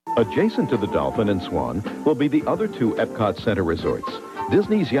Adjacent to the Dolphin and Swan will be the other two Epcot Center resorts,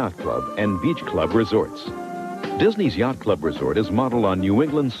 Disney's Yacht Club and Beach Club Resorts. Disney's Yacht Club Resort is modeled on New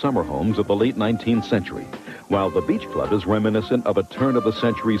England's summer homes of the late 19th century, while the Beach Club is reminiscent of a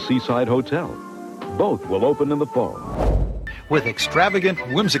turn-of-the-century seaside hotel. Both will open in the fall. With extravagant,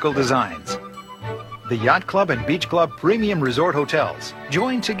 whimsical designs, the Yacht Club and Beach Club premium resort hotels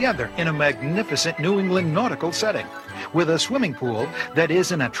join together in a magnificent New England nautical setting with a swimming pool that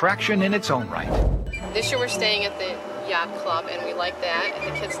is an attraction in its own right. This year we're staying at the Yacht Club, and we like that.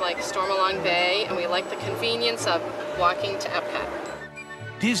 And the kids like Stormalong Bay, and we like the convenience of walking to Epcot.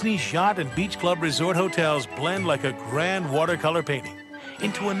 Disney's Yacht and Beach Club resort hotels blend like a grand watercolor painting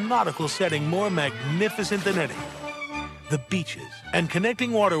into a nautical setting more magnificent than any. The beaches and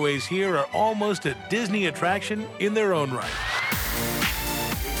connecting waterways here are almost a Disney attraction in their own right.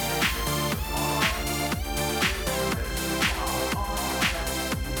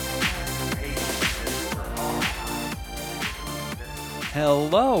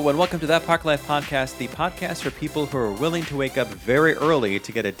 Hello, and welcome to That Park Life Podcast, the podcast for people who are willing to wake up very early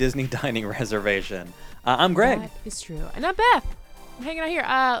to get a Disney dining reservation. I'm Greg. That is true. And I'm Beth. I'm hanging out here.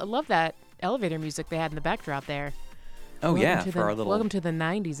 I love that elevator music they had in the backdrop there. Oh, yeah, for our little... Welcome to the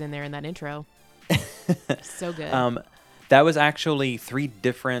 90s in there in that intro. So good. That was actually 3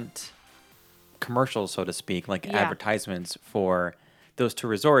 different commercials, so to speak, like advertisements for those 2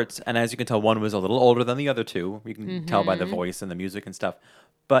 resorts. And as you can tell, one was a little older than the other 2. You can tell by the voice and the music and stuff.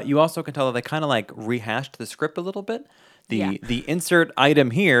 But you also can tell that they kind of like rehashed the script a little bit. The insert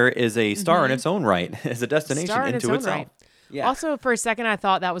item here is a star in its own right, as a destination into itself. Right. Yeah. Also, for a second, I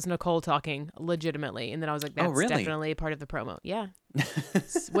thought that was Nicole talking legitimately, and then I was like, "That's definitely part of the promo." Yeah,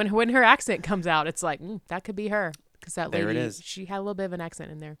 when her accent comes out, it's like that could be her, because that lady, there it is. She had a little bit of an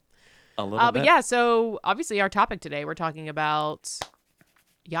accent in there. A little bit. But yeah, so obviously our topic today, we're talking about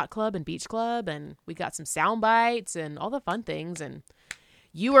Yacht Club and Beach Club, and we got some sound bites and all the fun things. And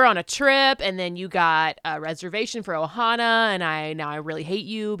you were on a trip, and then you got a reservation for Ohana, and I really hate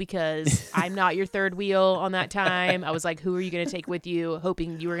you because I'm not your third wheel on that time. I was like, who are you going to take with you?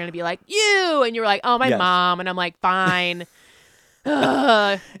 Hoping you were going to be like, you! And you were like, oh, my mom. And I'm like, fine.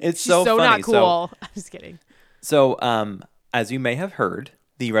 It's so funny. Not cool. I'm just kidding. So, as you may have heard,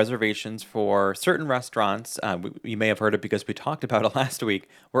 the reservations for certain restaurants, you may have heard it because we talked about it last week,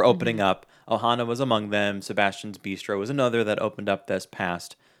 were opening up. Ohana was among them. Sebastian's Bistro was another that opened up this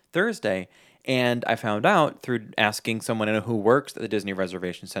past Thursday. And I found out through asking someone who works at the Disney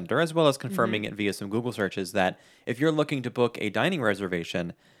Reservation Center, as well as confirming it via some Google searches, that if you're looking to book a dining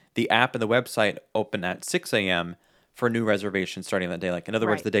reservation, the app and the website open at 6 a.m. for new reservations starting that day. Like, in other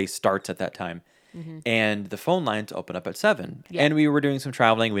words, the day starts at that time. And the phone lines open up at 7. Yeah. And we were doing some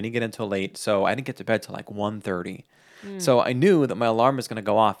traveling. We didn't get until late, so I didn't get to bed till like 1:30. So I knew that my alarm was going to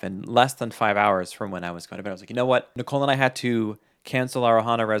go off in less than 5 hours from when I was going to bed. I was like, you know what? Nicole and I had to cancel our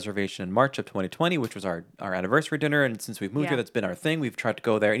Ohana reservation in March of 2020, which was our anniversary dinner. And since we've moved here, that's been our thing. We've tried to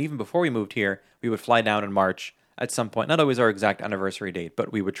go there. And even before we moved here, we would fly down in March at some point. Not always our exact anniversary date,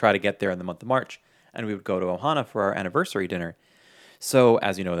 but we would try to get there in the month of March. And we would go to Ohana for our anniversary dinner. So,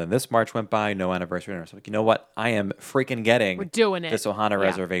 as you know, then this March went by, no anniversary dinner. So, like, you know what? I am freaking getting We're doing it. This Ohana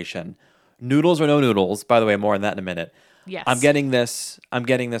reservation. Noodles or no noodles. By the way, more on that in a minute. Yes. I'm getting this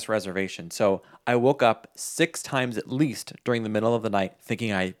reservation. So I woke up 6 times at least during the middle of the night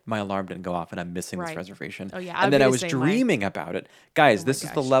thinking my alarm didn't go off and I'm missing this reservation. Oh, yeah. And then I was dreaming about it. Guys, this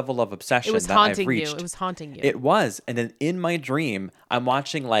is the level of obsession that I've reached. It was haunting you. It was. And then in my dream, I'm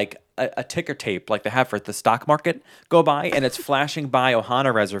watching like a ticker tape like they have for the stock market go by, and it's flashing by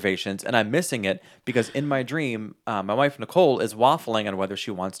Ohana reservations, and I'm missing it because in my dream, my wife Nicole is waffling on whether she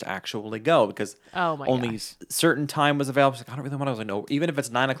wants to actually go because only certain time was available. She's like, I don't really want to. I was like, no, even if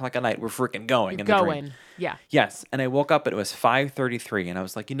it's 9 o'clock at night, we're freaking going. You're going. Yeah. Yes. And I woke up and it was 5:33, and I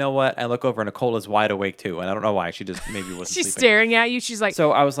was like, you know what? I look over and Nicole is wide awake too, and I don't know why. She just maybe wasn't She's sleeping. Staring at you. She's like,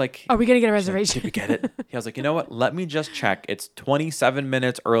 so I was like, are we going to get a reservation? Like, did we get it? I was like, you know what? Let me just check. It's 27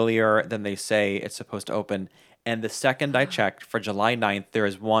 minutes earlier than they say it's supposed to open. And the second I checked for July 9th, there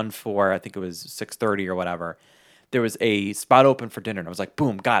is one for, I think it was 6:30 or whatever. There was a spot open for dinner. And I was like,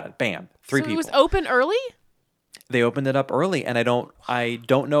 boom, got it. Bam. 3 people. It was open early? They opened it up early, and I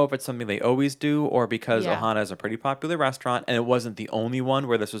don't know if it's something they always do or because Ohana is a pretty popular restaurant, and it wasn't the only one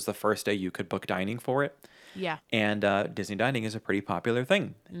where this was the first day you could book dining for it. Yeah. And Disney dining is a pretty popular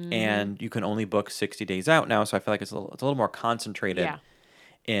thing, and you can only book 60 days out now, so I feel like it's a little more concentrated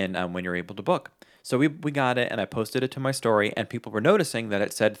in when you're able to book. So we got it, and I posted it to my story, and people were noticing that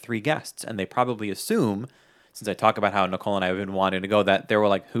it said 3 guests, and they probably assume since I talk about how Nicole and I have been wanting to go, that they were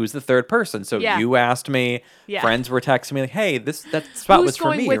like, "Who's the third person?" So Yeah. you asked me. Yeah. Friends were texting me like, "Hey, that spot Who's was for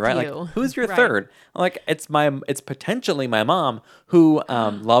going me, with right? you?" Like, who's your Right. third?" I'm like, it's potentially my mom who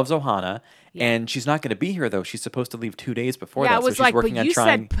loves Ohana, and she's not going to be here though. She's supposed to leave 2 days before Yeah, that, I was so she's like, but working on you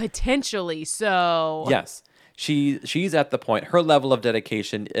trying. said potentially, so Yes. She's at the point. Her level of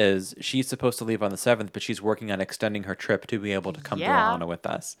dedication is she's supposed to leave on the 7th, but she's working on extending her trip to be able to come to Yeah. Ohana with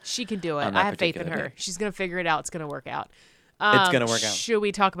us. she can do it. on that I have faith in particular her. day. She's gonna figure it out. It's gonna work out. It's gonna work out. Should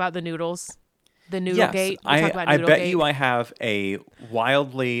we talk about the noodles? The noodle Yes, gate. I Talk about bet Noodlegate? you I have a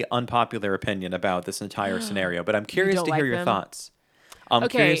wildly unpopular opinion about this entire scenario, but I'm curious don't to hear like your them? thoughts. I'm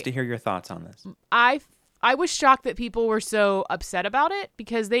curious Okay. to hear your thoughts on this. I was shocked that people were so upset about it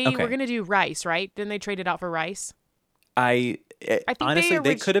because they Okay. were gonna do rice, right? Didn't they trade it out for rice? think Honestly, they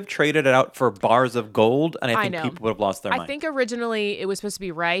they could have traded it out for bars of gold, and I I think know. people would have lost their I mind. think originally it was supposed to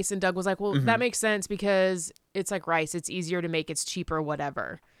be rice, and Doug was like, "Well, Mm-hmm. that makes sense because it's like rice. It's easier to make. It's cheaper,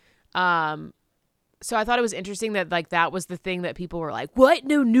 whatever." So I thought it was interesting that like that was the thing that people were like, "What?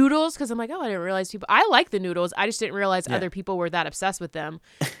 No noodles?" Because I'm like, "Oh, I didn't realize people. I like the noodles. I just didn't realize Yeah. other people were that obsessed with them."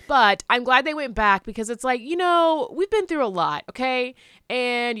 But I'm glad they went back because it's like, we've been through a lot, okay?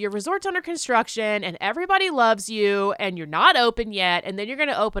 And your resort's under construction, and everybody loves you, and you're not open yet, and then you're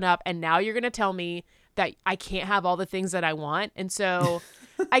gonna open up, and now you're gonna tell me that I can't have all the things that I want, and so.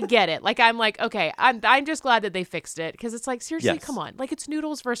 I get it. Like I'm like, okay, I'm just glad that they fixed it because it's like seriously, Yes. come on. Like it's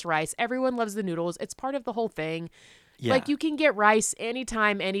noodles versus rice. Everyone loves the noodles. It's part of the whole thing. Yeah. Like you can get rice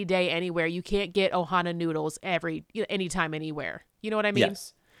anytime, any day, anywhere. You can't get Ohana noodles anytime, anywhere. You know what I mean?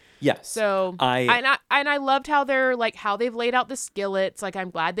 Yes. So I loved how they're like how they've laid out the skillets. Like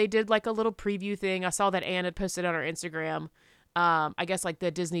I'm glad they did like a little preview thing. I saw that Anne had posted on her Instagram. I guess like the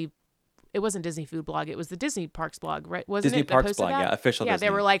Disney. It wasn't Disney Food Blog. It was the Disney Parks blog, right? Wasn't Disney it that Parks posted blog, that? yeah, official Yeah, Disney.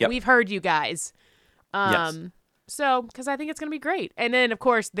 they were like, Yep. "We've heard you guys." Yes. So, because I think it's going to be great. And then, of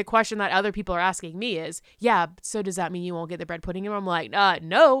course, the question that other people are asking me is, yeah, so does that mean you won't get the bread pudding? And I'm like,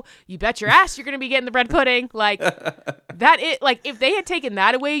 no, you bet your ass you're going to be getting the bread pudding. Like, if they had taken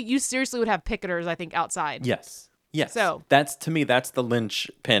that away, you seriously would have picketers, I think, outside. Yes. Yes. So- that's to me, that's the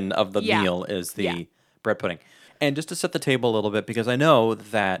linchpin of the Yeah. meal is the Yeah. bread pudding. And just to set the table a little bit, because I know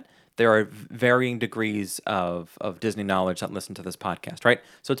that there are varying degrees of Disney knowledge that listen to this podcast, right?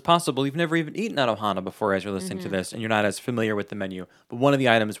 So it's possible you've never even eaten at Ohana before as you're listening to this, and you're not as familiar with the menu. But one of the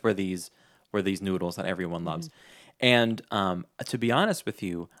items were these noodles that everyone loves. And to be honest with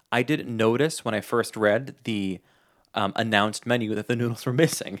you, I didn't notice when I first read the announced menu that the noodles were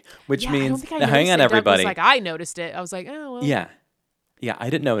missing, which Yeah, I don't means think I now, hang noticed on, it. Doug was everybody. like, I noticed it. I was like, oh, well. Yeah. Yeah,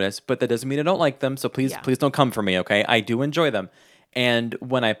 I didn't notice, but that doesn't mean I don't like them. So please, Yeah. please don't come for me, okay? I do enjoy them. And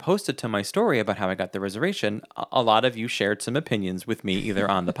when I posted to my story about how I got the reservation, a lot of you shared some opinions with me,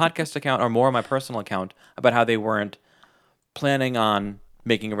 either on the podcast account or more on my personal account, about how they weren't planning on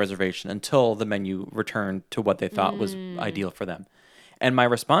making a reservation until the menu returned to what they thought was ideal for them. And my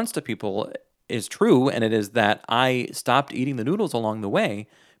response to people is true, and it is that I stopped eating the noodles along the way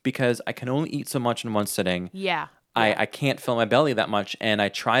because I can only eat so much in one sitting. Yeah. I can't fill my belly that much, and I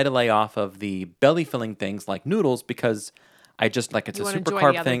try to lay off of the belly filling things like noodles because I just like it's You a wanna super enjoy the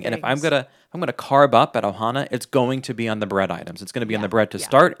carb other thing. And if I'm things. gonna carb up at Ohana, it's going to be on the bread items. It's going to be on Yeah, the bread to yeah.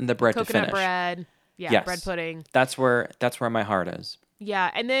 start and the bread to Coconut finish. bread. Yeah, Yes. bread pudding. That's where my heart is. Yeah,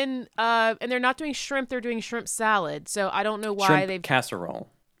 and then and they're not doing shrimp, they're doing shrimp salad. So I don't know why Shrimp they've casserole.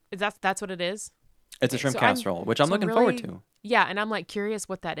 that's what it is. It's a shrimp So I'm- casserole, which I'm so I'm looking forward really- to. Yeah, and I'm like curious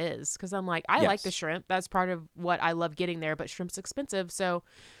what that is because I'm like I like Yes. the shrimp. That's part of what I love getting there, but shrimp's expensive, so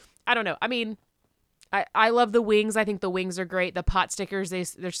I don't know. I mean, I love the wings. I think the wings are great. The pot stickers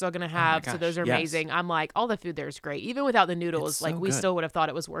they're still gonna have, so gosh, those are yes. amazing. I'm like all the food there is great, even without the noodles. It's like so we good. still would have thought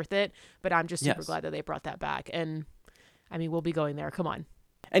it was worth it, but I'm just super Yes. glad that they brought that back. And I mean, we'll be going there. Come on.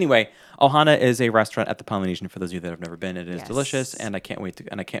 Anyway, Ohana is a restaurant at the Polynesian. For those of you that have never been, it is Yes. delicious, and I can't wait to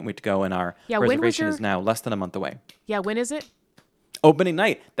go. And our Yeah, when was reservation your- is now less than a month away. Yeah, when is it? Opening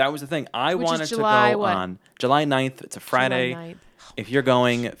night. That was the thing. I Which is wanted July to go what? on July 9th. It's a Friday. July 9th. If you're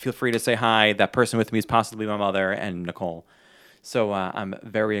going, feel free to say hi. That person with me is possibly my mother and Nicole. So I'm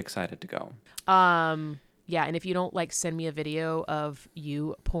very excited to go. Yeah, and if you don't like send me a video of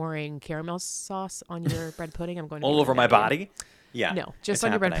you pouring caramel sauce on your bread pudding, I'm going to be All over really my mad at you. body? Yeah. No, just it's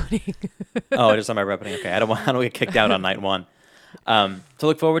on your bread happening. pudding. Oh, just on my bread pudding. Okay. I don't want to get kicked out on night one. So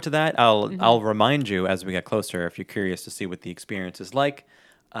look forward to that. I'll remind you as we get closer if you're curious to see what the experience is like.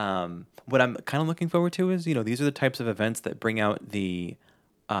 What I'm kind of looking forward to is, these are the types of events that bring out the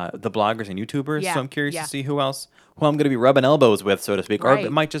the bloggers and YouTubers. Yeah, So I'm curious yeah. to see who I'm going to be rubbing elbows with, so to speak. Or Right.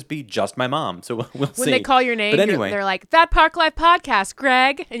 it might just be just my mom. So we'll see. When they call your name, But anyway, they're like, "That Park Life podcast,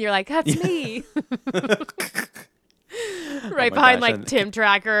 Greg," and you're like, "That's me." Right my behind gosh, like and- Tim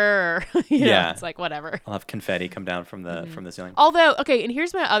Tracker, or Yeah. it's like whatever. I'll have confetti come down from the ceiling. Although, okay, and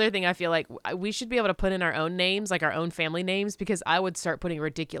here's my other thing. I feel like we should be able to put in our own names, like our own family names, because I would start putting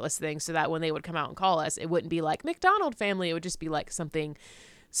ridiculous things so that when they would come out and call us, it wouldn't be like McDonald family. It would just be like something.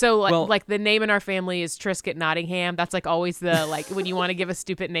 So like the name in our family is Trisket Nottingham. That's like always the like when you want to give a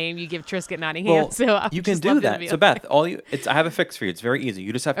stupid name, you give Trisket Nottingham. Well, So I would you can just do love it to that. be So like- Beth, I have a fix for you. It's very easy.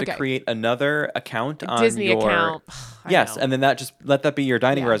 You just have to Okay. create another account on Disney your account. I Yes, know. and then let that be your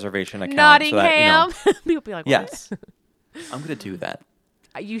dining Yeah. reservation account. Nottingham. So that, People be like, what? yes, I'm gonna do that.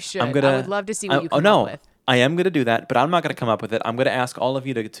 You should. I'm gonna. I would love to see what you oh come no, up with. I am gonna do that, but I'm not gonna come up with it. I'm gonna ask all of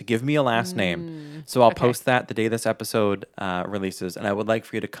you to give me a last name. So I'll okay. post that the day this episode releases, and I would like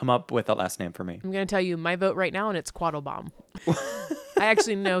for you to come up with a last name for me. I'm going to tell you my vote right now, and it's Quaddlebaum. I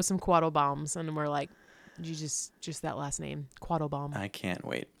actually know some Quaddlebaums, and we're like, you just that last name, Quaddlebaum. I can't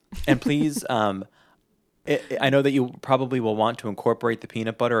wait. And please, I know that you probably will want to incorporate the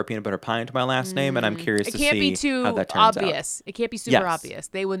peanut butter or peanut butter pie into my last name, and I'm curious It to can't see be too how that turns out. obvious. It can't be super Yes. obvious.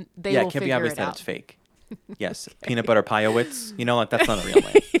 They Yeah, will it can't be figure obvious it that out. it's fake. Yes, peanut butter pie-owitz. You know what? That's not a real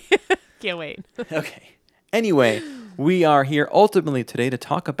name. Can't wait. Okay. Anyway, we are here ultimately today to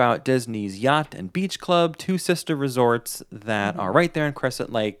talk about Disney's Yacht and Beach Club, two sister resorts that are right there in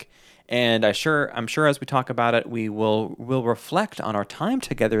Crescent Lake. And I'm sure as we talk about it, we'll reflect on our time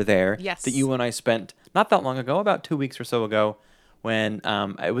together there. Yes. That you and I spent not that long ago, about 2 weeks or so ago, when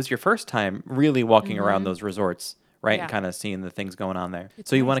it was your first time really walking around those resorts, right? Yeah. And kind of seeing the things going on there.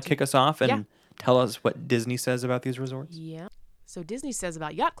 So you want to nice kick us off and Yeah. tell us what Disney says about these resorts? Yeah. So Disney says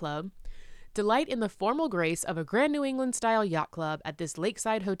about Yacht Club, delight in the formal grace of a grand New England-style yacht club at this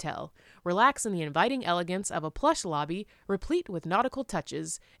lakeside hotel. Relax in the inviting elegance of a plush lobby replete with nautical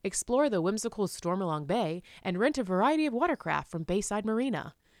touches. Explore the whimsical Stormalong Bay and rent a variety of watercraft from Bayside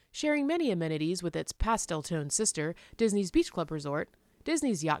Marina. Sharing many amenities with its pastel-toned sister, Disney's Beach Club Resort,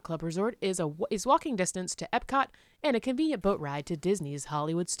 Disney's Yacht Club Resort is walking distance to Epcot and a convenient boat ride to Disney's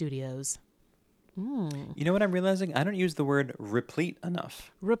Hollywood Studios. You know what I'm realizing? I don't use the word replete enough.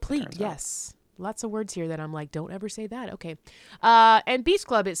 Replete, turns out. yes. Lots of words here that I'm like, don't ever say that. Okay. And Beach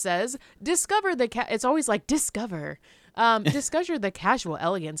Club, it says, discover it's always like discover. Discover the casual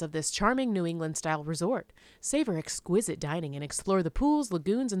elegance of this charming New England-style resort. Savor exquisite dining and explore the pools,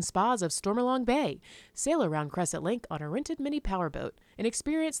 lagoons, and spas of Stormalong Bay. Sail around Crescent Lake on a rented mini powerboat and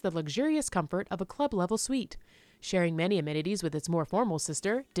experience the luxurious comfort of a club-level suite. Sharing many amenities with its more formal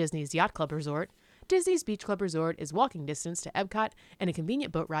sister, Disney's Yacht Club Resort, Disney's Beach Club Resort is walking distance to Epcot and a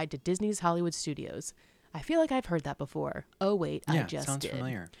convenient boat ride to Disney's Hollywood Studios. I feel like I've heard that before. Oh, wait, I Yeah, just sounds did.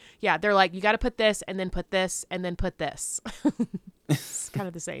 familiar. Yeah, they're like, you got to put this and then put this and then put this. It's kind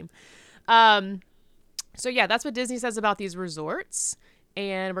of the same. So yeah, that's what Disney says about these resorts.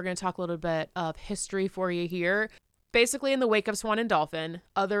 And we're going to talk a little bit of history for you here. Basically, in the wake of Swan and Dolphin,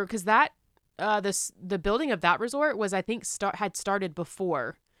 because the building of that resort was, I think, had started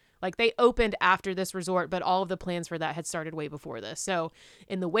before. Like, they opened after this resort, but all of the plans for that had started way before this. So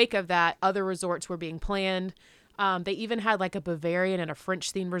in the wake of that, other resorts were being planned. They even had like a Bavarian and a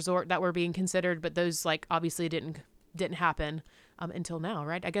French themed resort that were being considered, but those like obviously didn't happen until now,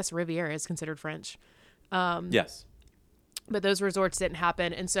 right? I guess Riviera is considered French. Yes. But those resorts didn't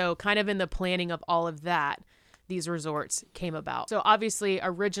happen. And so kind of in the planning of all of that, these resorts came about. So obviously,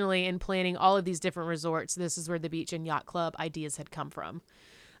 originally in planning all of these different resorts, this is where the beach and yacht club ideas had come from.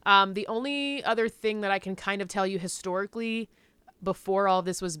 The only other thing that I can kind of tell you historically before all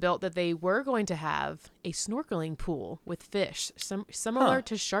this was built, that they were going to have a snorkeling pool with fish, similar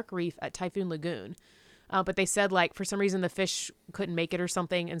to Shark Reef at Typhoon Lagoon. But they said, like, for some reason the fish couldn't make it or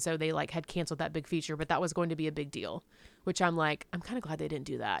something, and so they like had canceled that big feature, but that was going to be a big deal, which I'm like, I'm kind of glad they didn't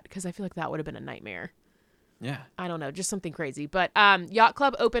do that, because I feel like that would have been a nightmare. Yeah. I don't know, just something crazy. But Yacht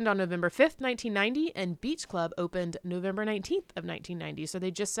Club opened on November 5th, 1990, and Beach Club opened November 19th of 1990. So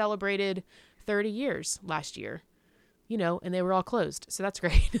they just celebrated 30 years last year, and they were all closed. So that's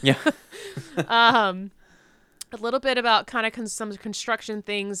great. Yeah. A little bit about kind of some construction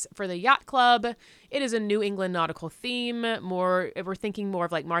things for the Yacht Club. It is a New England nautical theme. We're thinking more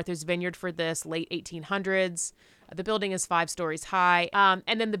of like Martha's Vineyard for this, late 1800s. The building is 5 stories high.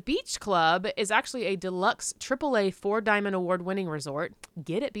 And then the Beach Club is actually a deluxe AAA 4-diamond award-winning resort.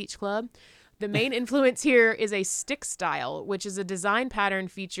 Get it, Beach Club. The main influence here is a stick style, which is a design pattern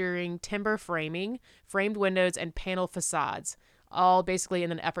featuring timber framing, framed windows, and panel facades, all basically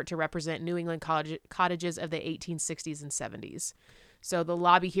in an effort to represent New England cottages of the 1860s and 70s. So the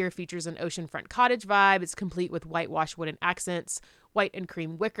lobby here features an oceanfront cottage vibe. It's complete with whitewashed wooden accents, white and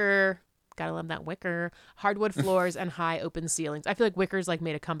cream wicker. Gotta love that wicker. Hardwood floors and high open ceilings. I feel like wicker's like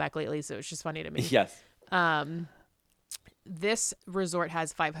made a comeback lately, so it's just funny to me. Yes. This resort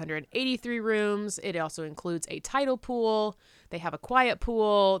has 583 rooms. It also includes a tidal pool. They have a quiet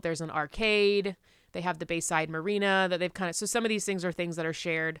pool. There's an arcade. They have the Bayside Marina that they've so some of these things are things that are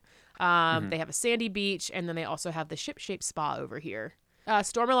shared. They have a sandy beach, and then they also have the ship-shaped spa over here.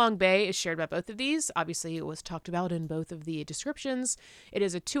 Stormalong Bay is shared by both of these. Obviously, it was talked about in both of the descriptions. It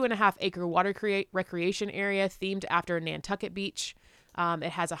is a 2.5-acre water recreation area themed after Nantucket Beach.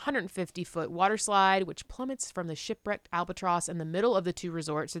 It has a 150-foot water slide, which plummets from the shipwrecked albatross in the middle of the two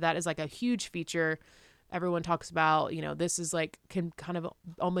resorts. So that is like a huge feature. Everyone talks about, this is like, can kind of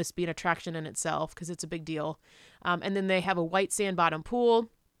almost be an attraction in itself because it's a big deal. And then they have a white sand bottom pool.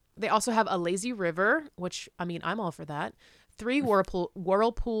 They also have a lazy river, which, I'm all for that. 3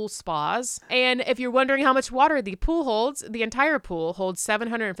 whirlpool spas. And if you're wondering how much water the pool holds, the entire pool holds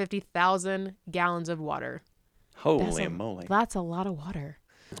 750,000 gallons of water. Holy moly. That's a lot of water.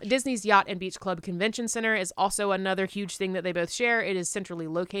 Disney's Yacht and Beach Club Convention Center is also another huge thing that they both share. It is centrally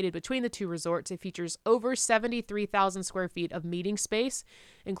located between the two resorts. It features over 73,000 square feet of meeting space,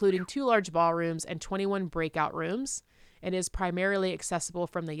 including 2 large ballrooms and 21 breakout rooms. It is primarily accessible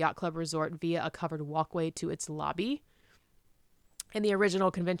from the Yacht Club Resort via a covered walkway to its lobby. And the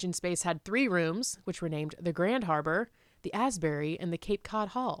original convention space had 3 rooms, which were named the Grand Harbor, the Asbury, and the Cape Cod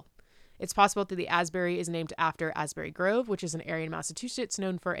Hall. It's possible that the Asbury is named after Asbury Grove, which is an area in Massachusetts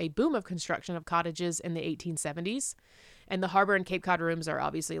known for a boom of construction of cottages in the 1870s. And the Harbor and Cape Cod rooms are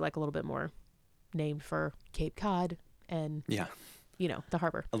obviously like a little bit more named for Cape Cod and, the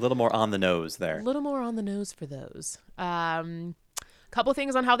harbor. A little more on the nose there. A little more on the nose for those. Couple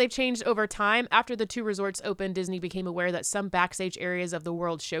things on how they've changed over time. After the 2 resorts opened, Disney became aware that some backstage areas of the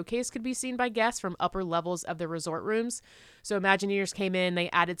World Showcase could be seen by guests from upper levels of the resort rooms. So Imagineers came in, they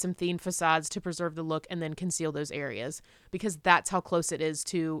added some themed facades to preserve the look and then conceal those areas because that's how close it is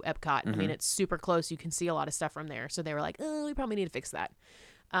to Epcot. Mm-hmm. It's super close. You can see a lot of stuff from there. So they were like, we probably need to fix that.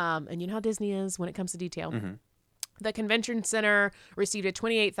 And you know how Disney is when it comes to detail. Mm-hmm. The convention center received a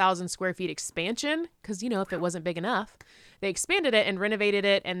 28,000 square feet expansion because, if it wasn't big enough, they expanded it and renovated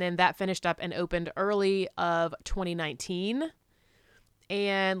it. And then that finished up and opened early of 2019.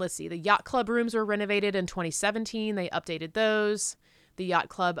 And let's see, the Yacht Club rooms were renovated in 2017. They updated those. The Yacht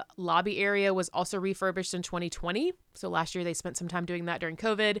Club lobby area was also refurbished in 2020. So last year they spent some time doing that during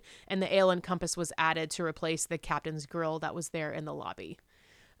COVID. And the Ale and Compass was added to replace the Captain's Grill that was there in the lobby.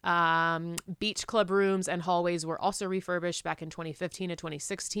 Beach Club rooms and hallways were also refurbished back in 2015 to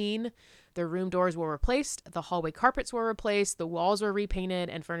 2016. The room doors were replaced, the hallway carpets were replaced, the walls were repainted,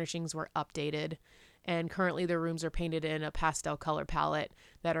 and furnishings were updated. And currently the rooms are painted in a pastel color palette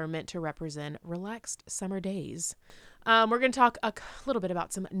that are meant to represent relaxed summer days. We're going to talk a little bit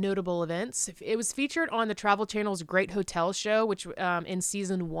about some notable events. It was featured on the Travel Channel's Great Hotel Show, which in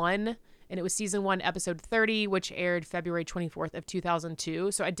season 1. And it was season 1, episode 30, which aired February 24th of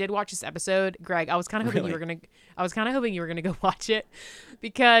 2002. So I did watch this episode. Greg, I was kind of hoping you were gonna go watch it,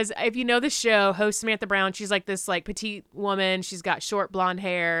 because if you know the show, host Samantha Brown, she's like this like petite woman. She's got short blonde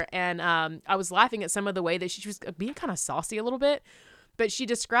hair, and I was laughing at some of the way that she was being kind of saucy a little bit. But she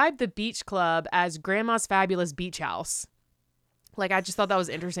described the beach club as Grandma's Fabulous Beach House. Like, I just thought that was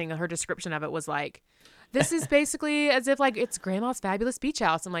interesting. Her description of it was like, this is basically as if like it's Grandma's Fabulous Beach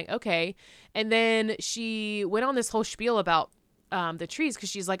House. I'm like, okay. And then she went on this whole spiel about the trees, because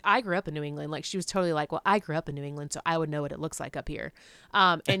she's like, I grew up in New England. Like, she was totally like, well, I grew up in New England, so I would know what it looks like up here.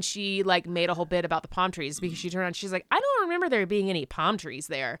 And she like made a whole bit about the palm trees, because she turned around, she's like, I don't remember there being any palm trees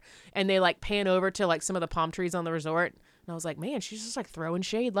there. And they like pan over to like some of the palm trees on the resort. And I was like, man, she's just like throwing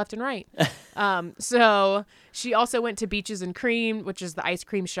shade left and right. So she also went to Beaches and Cream, which is the ice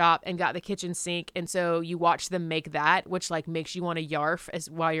cream shop, and got the kitchen sink. And so you watch them make that, which like makes you want to yarf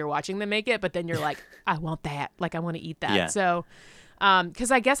while you're watching them make it. But then you're like, I want that. Like, I want to eat that. Yeah. So, because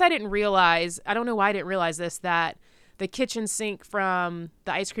I guess I don't know why I didn't realize this, that the kitchen sink from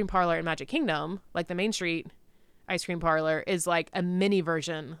the ice cream parlor in Magic Kingdom, like the Main Street ice cream parlor, is like a mini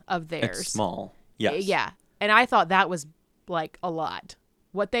version of theirs. It's small. Yes. Yeah. And I thought that was like a lot.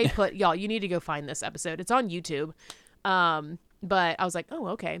 What they put, y'all, you need to go find this episode. It's on YouTube. But I was like, oh,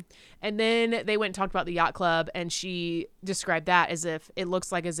 okay. And then they went and talked about the Yacht Club, and she described that as if it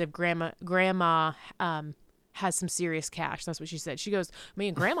looks like as if grandma has some serious cash. That's what she said. She goes,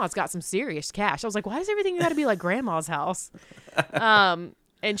 man, Grandma's got some serious cash. I was like, why does everything got to be like Grandma's house?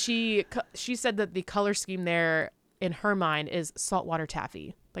 And she said that the color scheme there in her mind is saltwater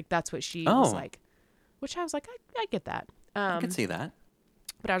taffy. Like, that's what she was like. Which I was like, I get that. I can see that.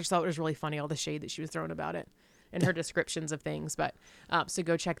 But I just thought it was really funny, all the shade that she was throwing about it and her descriptions of things. But so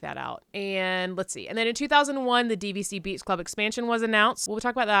go check that out. And let's see. And then in 2001, the DVC Beach Club expansion was announced. We'll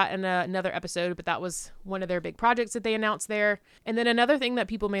talk about that in another episode, but that was one of their big projects that they announced there. And then another thing that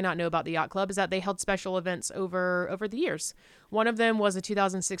people may not know about the Yacht Club is that they held special events over the years. One of them was a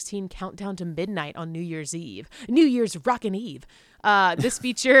 2016 Countdown to Midnight on New Year's Eve. New Year's Rockin' Eve. This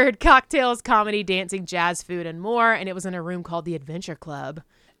featured cocktails, comedy, dancing, jazz, food, and more. And it was in a room called the Adventure Club.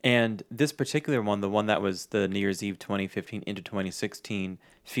 And this particular one, the one that was the New Year's Eve 2015 into 2016,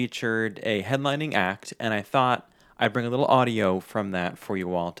 featured a headlining act. And I thought I'd bring a little audio from that for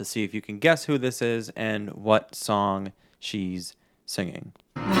you all to see if you can guess who this is and what song she's singing.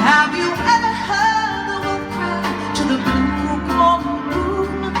 Have you ever heard the wolf cry to the blue corn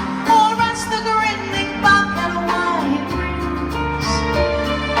moon, or asked the grinning buffalo why he grins?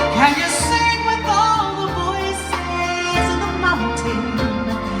 Can you sing with all the voices of the mountain?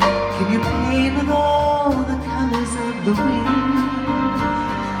 Can you paint with all the colors of the wind?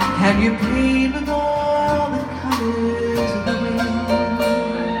 Can you paint with all the colors of the wind?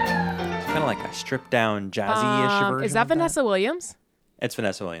 It's kind of like a stripped down jazzy-ish version. Is that Vanessa Williams? It's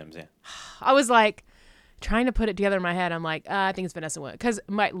Vanessa Williams, yeah. I was like trying to put it together in my head. I'm like, I think it's Vanessa Williams. Because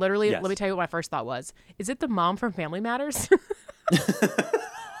literally, Yes. let me tell you what my first thought was. Is it the mom from Family Matters?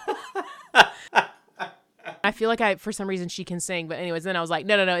 I feel like for some reason she can sing. But anyways, then I was like,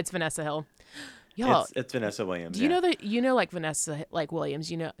 no, it's Vanessa Hill. Y'all, It's Vanessa Williams. do you yeah. know that, like Vanessa, like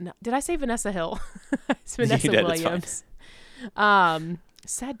Williams, no, did I say Vanessa Hill? It's Vanessa did, it's fine. Williams.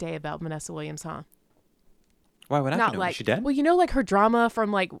 Sad day about Vanessa Williams, huh? Why would I Not know? like, Was she dead? well, like her drama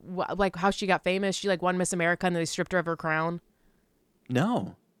from like how she got famous. She like won Miss America and then they stripped her of her crown.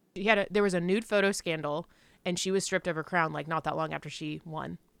 No. There was a nude photo scandal and she was stripped of her crown like not that long after she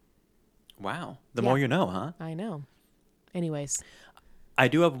won. Wow. The Yeah. more you know, huh? I know. Anyways, I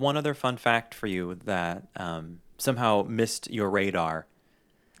do have one other fun fact for you that somehow missed your radar.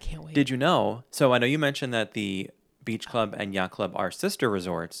 can't wait. Did you know? So I know you mentioned that the Beach Club and Yacht Club are sister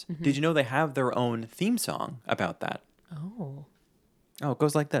resorts. Mm-hmm. Did you know they have their own theme song about that? Oh. Oh, it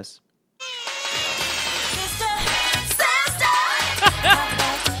goes like this.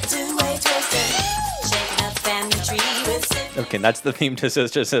 Okay, that's the theme to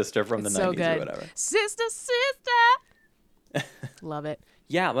Sister Sister from It's the 90s so or good. whatever. Sister. Love it.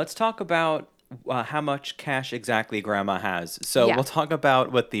 Yeah, let's talk about how much cash exactly Grandma has. So Yeah. we'll talk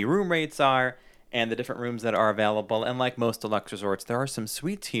about what the room rates are and the different rooms that are available. And like most deluxe resorts, there are some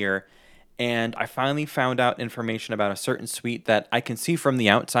suites here. And I finally found out information about a certain suite that I can see from the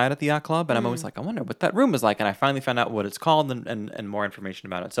outside at the Yacht Club. And I'm always like, I wonder what that room is like. And I finally found out what it's called and more information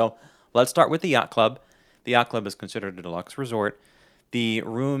about it. So let's start with the Yacht Club. The Yacht Club is considered a deluxe resort. The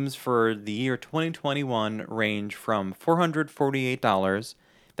rooms for the year 2021 range from $448,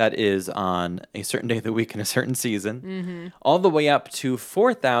 that is on a certain day of the week in a certain season, all the way up to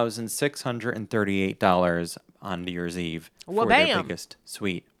 $4,638 on New Year's Eve Well, for their bam. biggest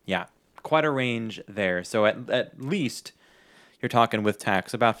suite. Yeah, quite a range there. So at least you're talking with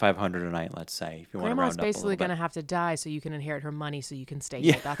tax about $500 a night, let's say, if you want to Grandma's round up a basically little bit. going to have to die so you can inherit her money so you can stay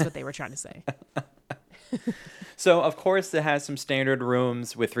Yeah. here. That's what they were trying to say. So, of course, it has some standard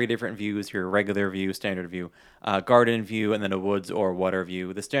rooms with 3 different views, your regular view, standard view, garden view, and then a woods or water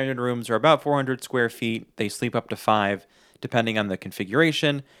view. The standard rooms are about 400 square feet. They sleep up to 5, depending on the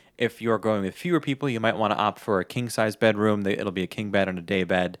configuration. If you're going with fewer people, you might want to opt for a king-size bedroom. It'll be a king bed and a day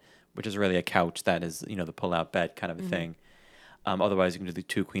bed, which is really a couch that is, the pull-out bed kind of a thing. Otherwise, you can do the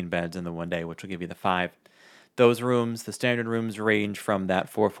 2 queen beds and the 1 day, which will give you the 5. Those rooms, the standard rooms, range from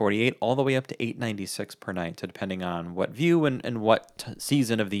that $448 all the way up to $896 per night. So depending on what view and what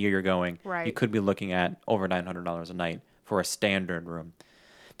season of the year you're going, Right. you could be looking at over $900 a night for a standard room.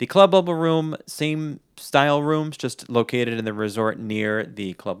 The club level room, same style rooms, just located in the resort near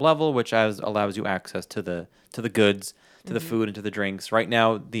the club level, which allows you access to the goods, to the food, and to the drinks. Right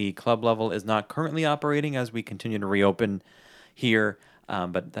now, the club level is not currently operating as we continue to reopen here.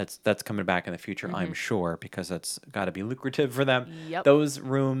 But that's coming back in the future, I'm sure, because that's got to be lucrative for them. Yep. Those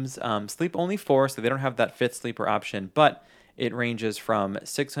rooms sleep only 4, so they don't have that 5th sleeper option, but it ranges from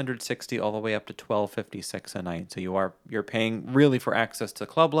 $660 all the way up to $1,256 a night. So you're paying really for access to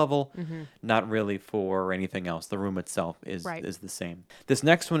club level, not really for anything else. The room itself is the same. This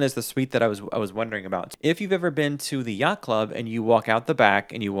next one is the suite that I was wondering about. If you've ever been to the Yacht Club and you walk out the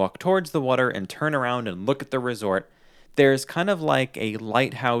back and you walk towards the water and turn around and look at the resort, there's kind of like a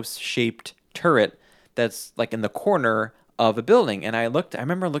lighthouse-shaped turret that's like in the corner of a building. And I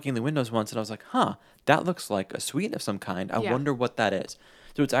remember looking in the windows once and I was like, that looks like a suite of some kind. I Yeah. wonder what that is.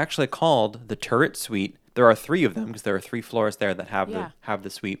 So it's actually called the Turret Suite There are 3 of them because there are 3 floors there that have Yeah. the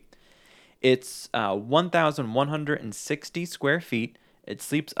suite. It's 1,160 square feet. It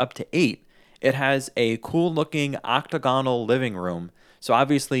sleeps up to 8. It has a cool-looking octagonal living room. So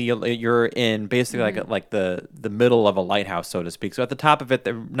obviously you're in basically like the middle of a lighthouse, so to speak. So at the top of it,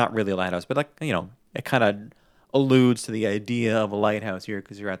 they're not really a lighthouse, but like it kind of alludes to the idea of a lighthouse here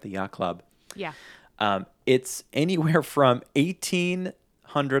because you're at the yacht club. Yeah. It's anywhere from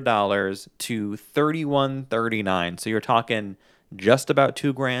 $1,800 to $3,139. So you're talking just about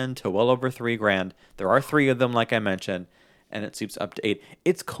 $2,000 to well over $3,000. There are 3 of them, like I mentioned, and it sleeps up to 8.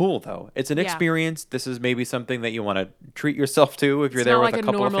 It's cool though. It's an Yeah. experience. This is maybe something that you want to treat yourself to if you're It's there not with like a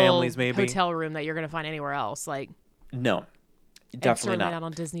couple of normal families, maybe. hotel room that you're going to find anywhere else. Like, No, and definitely certainly not.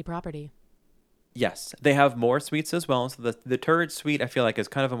 on Disney property. Yes, they have more suites as well. So the turret suite I feel like is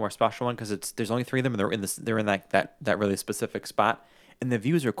kind of a more special one because there's only 3 of them and they're in that really specific spot. And the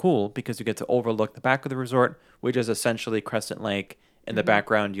views are cool because you get to overlook the back of the resort, which is essentially Crescent Lake. In the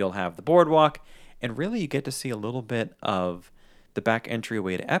background, you'll have the boardwalk, and really you get to see a little bit of the back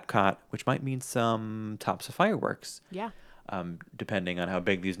entryway to Epcot, which might mean some tops of fireworks. Yeah. Depending on how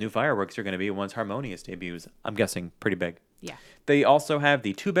big these new fireworks are going to be once Harmonious debuts. I'm guessing pretty big. Yeah. They also have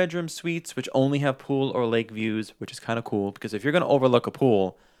the 2-bedroom suites, which only have pool or lake views, which is kind of cool because if you're going to overlook a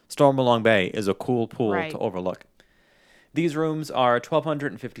pool, Stormalong Bay is a cool pool Right. to overlook. These rooms are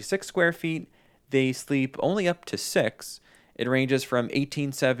 1,256 square feet. They sleep only up to 6. It ranges from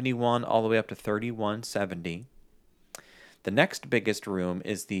 1871 all the way up to 3170. The next biggest room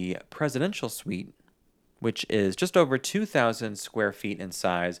is the Presidential Suite, which is just over 2,000 square feet in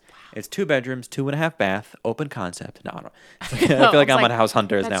size. It's 2 bedrooms, 2.5 bath, open concept. No, I don't. I feel like It's I'm on House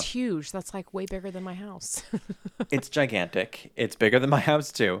Hunters now. That's huge. That's like way bigger than my house. It's gigantic. It's bigger than my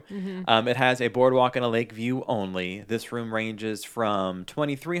house too. It has a boardwalk and a lake view only. This room ranges from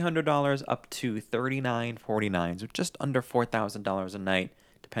 $2,300 up to $3,949, so just under $4,000 a night,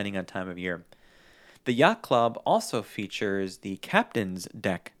 depending on time of year. The yacht club also features the Captain's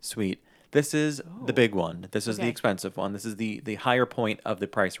Deck Suite. This is the big one. This is the Okay. expensive one. This is the higher point of the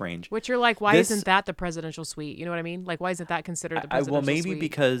price range. Which you're like, why This- isn't that the presidential suite? You know what I mean? Like, why isn't that considered the I presidential well, maybe suite?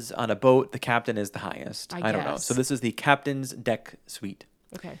 because on a boat, the captain is the highest. I I don't know. guess. So this is the Captain's Deck Suite.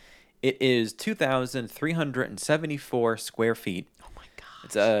 Okay. It is 2,374 square feet. Oh my god.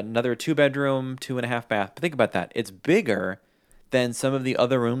 It's another 2-bedroom, 2.5 bath. But think about that. It's bigger than some of the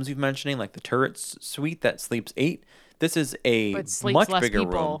other rooms you've mentioning, like the Turrets Suite that sleeps 8. This is a But sleeps much less bigger room,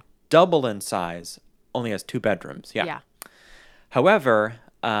 people. double in size, only has 2 bedrooms. Yeah. Yeah. However,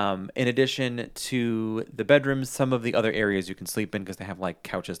 in addition to the bedrooms, some of the other areas you can sleep in because they have like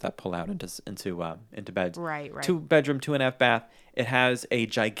couches that pull out into beds. Right, right. 2-bedroom, 2.5 bath. It has a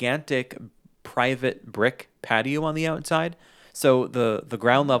gigantic private brick patio on the outside. So the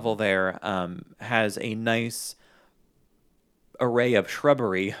ground level there has a nice array of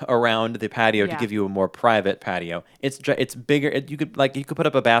shrubbery around the patio to Yeah. give you a more private patio. It's bigger. You could put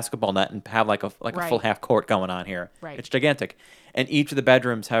up a basketball net and have like a full Right. half court going on here. Right. It's gigantic. And each of the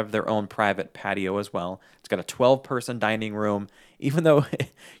bedrooms have their own private patio as well. It's got a 12-person dining room. Even though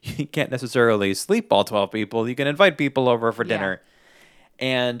you can't necessarily sleep all 12 people, you can invite people over for Yeah. dinner.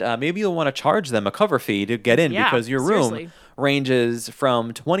 And maybe you'll want to charge them a cover fee to get in Yeah, because your room seriously. ranges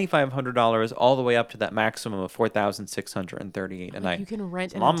from $2,500 all the way up to that maximum of $4,638 a night. You can rent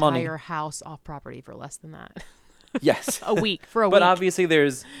It's a an lot of money. entire house off property for less than that. Yes. a week for a But week. obviously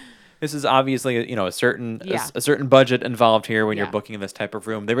this is obviously a certain Yeah. a certain budget involved here when Yeah. you're booking this type of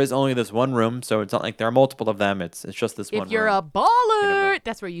room. There is only this one room, so it's not like there are multiple of them. It's just this one If you're room. a baller,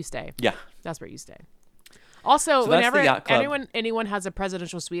 that's where you stay. Yeah. That's where you stay. Also, So that's the whenever yacht club. anyone has a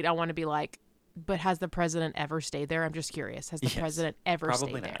presidential suite, I want to be like, but has the president ever stayed there? I'm just curious. Has the Yes, president ever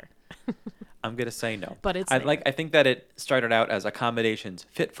probably stayed not. there? I'm gonna say no. But it's I there. I think that it started out as accommodations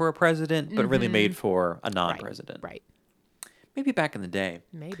fit for a president, but really made for a non-president. Mm-hmm. Right. Maybe back in the day.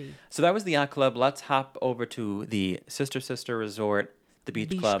 Maybe. So that was the yacht club. Let's hop over to the Sister Resort, the Beach,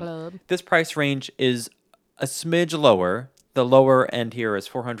 Beach Club. Club. This price range is a smidge lower. The lower end here is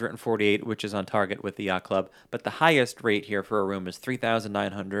 $448, which is on target with the yacht club, but the highest rate here for a room is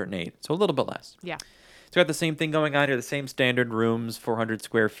 $3,908, so a little bit less. Yeah. So we got the same thing going on here. The same standard rooms, 400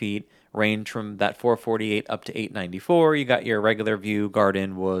 square feet, range from that $448 up to $894. You got your regular view,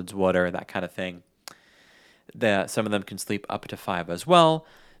 garden, woods, water, that kind of thing. Some of them can sleep up to 5 as well.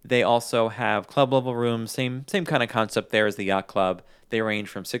 They also have club level rooms, same kind of concept there as the yacht club. They range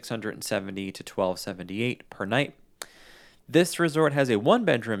from $670 to $1,278 per night. This resort has a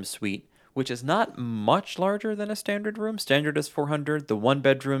 1-bedroom suite, which is not much larger than a standard room. Standard is 400. The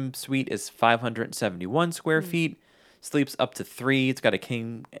 1-bedroom suite is 571 square feet. Sleeps up to 3. It's got a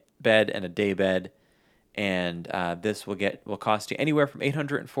king bed and a day bed. And this will cost you anywhere from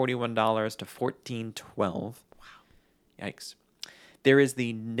 $841 to $1,412. Wow. Yikes. There is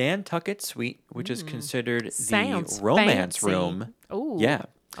the Nantucket Suite, which is considered Sounds the romance fancy. room. Ooh. Yeah.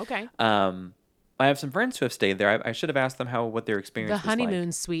 Okay. I have some friends who have stayed there. I should have asked them what their experience The was honeymoon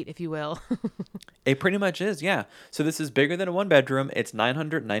like. suite, if you will. It pretty much is, yeah. So this is bigger than a one bedroom. It's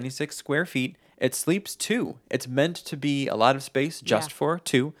 996 square feet. It sleeps two. It's meant to be a lot of space just Yeah. for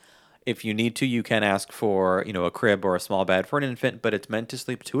two. If you need to, you can ask for, a crib or a small bed for an infant, but it's meant to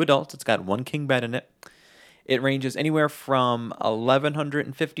sleep two adults. It's got one king bed in it. It ranges anywhere from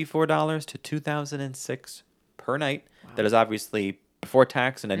 $1,154 to $2,006 per night. Wow. That is obviously before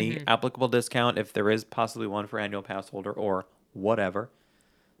tax and any applicable discount if there is possibly one for annual pass holder or whatever.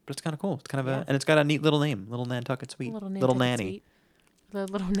 But it's kind of cool. It's kind of and it's got a neat little name, Little Nantucket Suite, Little Nanny. Suite. The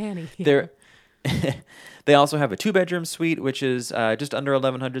little nanny. They also have a 2-bedroom suite, which is just under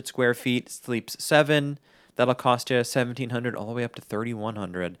 1,100 square feet. Sleeps 7. That'll cost you $1,700 all the way up to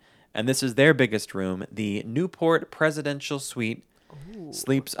 $3,100. And this is their biggest room, the Newport Presidential Suite. Ooh.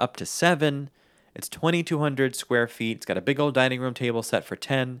 Sleeps up to 7. It's 2,200 square feet. It's got a big old dining room table set for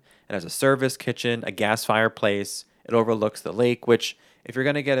 10. It has a service kitchen, a gas fireplace. It overlooks the lake, which if you're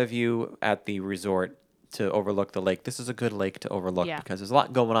going to get a view at the resort to overlook the lake, this is a good lake to overlook because there's a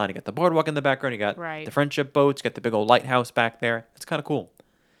lot going on. You got the boardwalk in the background. You got the friendship boats. You got the big old lighthouse back there. It's kind of cool.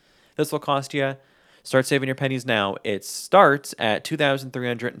 This will cost you, start saving your pennies now. It starts at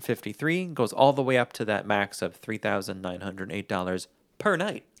 $2,353, goes all the way up to that max of $3,908 per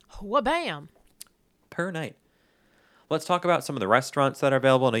night. Wha-bam. Per night. Let's talk about some of the restaurants that are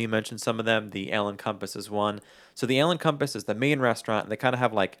available. I know you mentioned some of them. The Ale and Compass is one. So the Ale and Compass is the main restaurant, and they kind of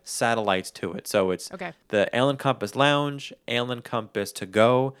have like satellites to it. So it's the Ale and Compass Lounge, Ale and Compass To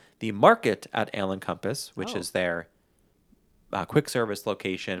Go, the Market at Ale and Compass, which is their quick service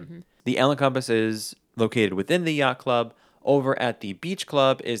location. The Ale and Compass is located within the Yacht Club. Over at the Beach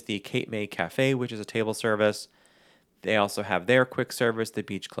Club is the Cape May Cafe, which is a table service. They also have their quick service, the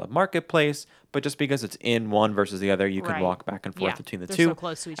Beach Club Marketplace, but just because it's in one versus the other, you can walk back and forth between the two. So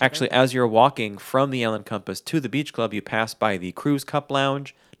close to each Actually, as you're walking from the Ale and Compass to the Beach Club, you pass by the Cruise Cup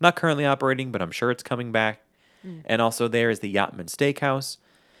Lounge, not currently operating, but I'm sure it's coming back. And also there is the Yachtman Steakhouse.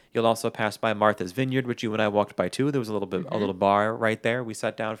 You'll also pass by Martha's Vineyard, which you and I walked by too. There was a little bar right there. We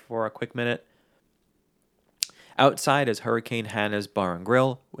sat down for a quick minute. Outside is Hurricane Hannah's Bar and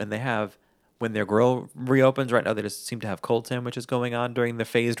Grill, and they have, when their grill reopens, right now they just seem to have cold sandwiches going on during the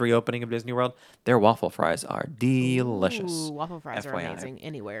phased reopening of Disney World. Their waffle fries are delicious. Ooh, waffle fries are FYI. amazing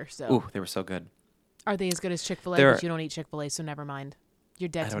anywhere. So. Ooh, they were so good. Are they as good as Chick-fil-A? They're- But you don't eat Chick-fil-A, so never mind. You're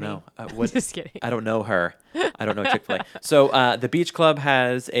dead I to don't me. know. Just kidding. I don't know her. I don't know Chick-fil-A. So the Beach Club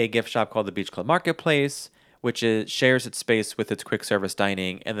has a gift shop called the Beach Club Marketplace, which shares its space with its quick service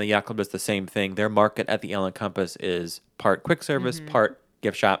dining. And the Yacht Club does the same thing. Their market at the Ale and Compass is part quick service, part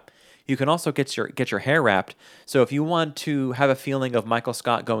gift shop. You can also get your hair wrapped. So if you want to have a feeling of Michael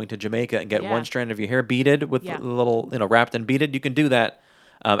Scott going to Jamaica and get one strand of your hair beaded with a little, wrapped and beaded, you can do that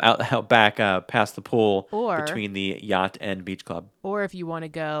out back past the pool between the Yacht and Beach Club. Or if you want to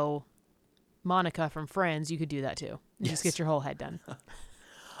go Monica from Friends, you could do that too. You just get your whole head done.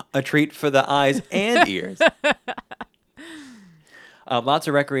 A treat for the eyes and ears. Lots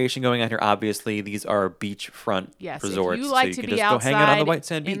of recreation going on here. Obviously, these are beachfront resorts. If you like so to you can be just go hang out on the outside white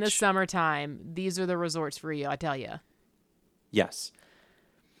sand beach. in the summertime, these are the resorts for you, I tell you. Yes.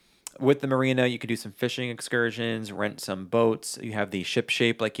 With the marina, you can do some fishing excursions, rent some boats. You have the ship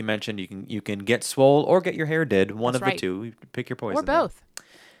shape, like you mentioned. You can get swole or get your hair did. One That's of right. the two. You pick your poison. Or both.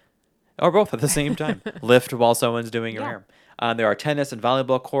 Or both at the same time. Lift while someone's doing your hair. There are tennis and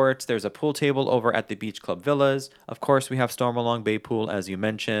volleyball courts. There's a pool table over at the Beach Club Villas. Of course, we have Stormalong Bay Pool, as you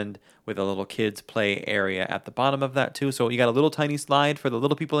mentioned, with a little kids' play area at the bottom of that, too. So you got a little tiny slide for the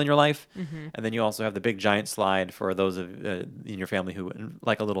little people in your life. And then you also have the big giant slide for those of in your family who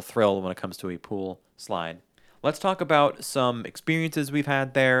like a little thrill when it comes to a pool slide. Let's talk about some experiences we've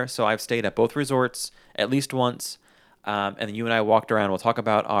had there. So I've stayed at both resorts at least once. And then you and I walked around. We'll talk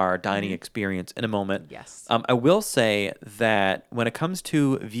about our dining experience in a moment. Yes. I will say that when it comes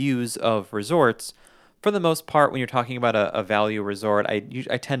to views of resorts, for the most part, when you're talking about a value resort, I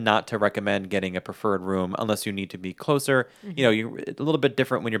tend not to recommend getting a preferred room unless you need to be closer. You're a little bit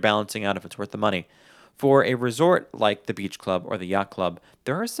different when you're balancing out if it's worth the money. For a resort like the Beach Club or the Yacht Club,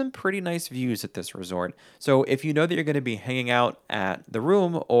 there are some pretty nice views at this resort. So if you know that you're going to be hanging out at the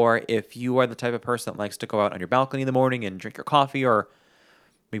room, or if you are the type of person that likes to go out on your balcony in the morning and drink your coffee, or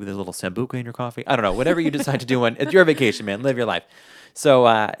maybe there's a little sambuca in your coffee, I don't know, whatever you decide to do it's your vacation, man, live your life.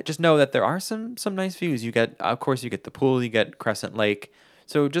 So just know that there are some nice views. Of course, you get the pool, you get Crescent Lake.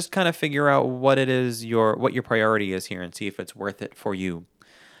 So just kind of figure out what it is what your priority is here and see if it's worth it for you.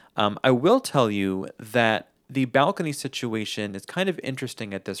 I will tell you that the balcony situation is kind of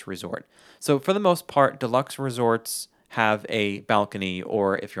interesting at this resort. So for the most part, deluxe resorts have a balcony,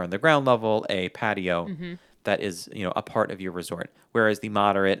 or if you're on the ground level, a patio that is, a part of your resort. Whereas the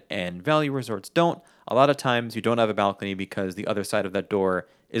moderate and value resorts don't. A lot of times you don't have a balcony because the other side of that door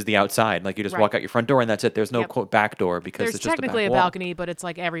is the outside. Like you just walk out your front door and that's it. There's no quote back door because There's it's just technically a a back wall. balcony, but it's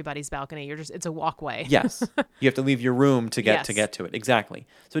like everybody's balcony. It's a walkway. Yes. You have to leave your room to get Yes. to it. Exactly.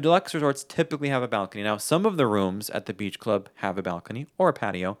 So deluxe resorts typically have a balcony. Now, some of the rooms at the beach club have a balcony or a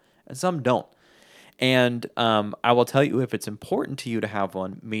patio, and some don't. And I will tell you, if it's important to you to have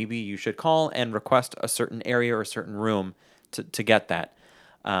one, maybe you should call and request a certain area or a certain room to get that.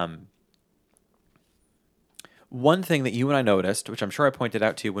 One thing that you and I noticed, which I'm sure I pointed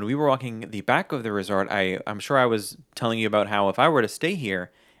out to you, when we were walking the back of the resort, I'm sure I was telling you about how if I were to stay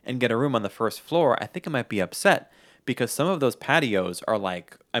here and get a room on the first floor, I think I might be upset because some of those patios are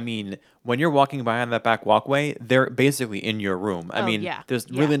like, when you're walking by on that back walkway, they're basically in your room.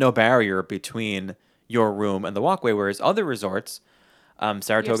 There's really no barrier between your room and the walkway, whereas other resorts,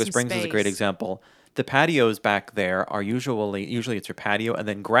 Saratoga some Springs is a great space. example. The patios back there are usually it's your patio and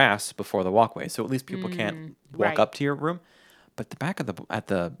then grass before the walkway, so at least people can't walk right. up to your room. But the back of at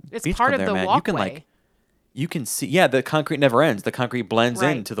the It's beach part club of there, the man, walkway. you can see. The concrete never ends. The concrete blends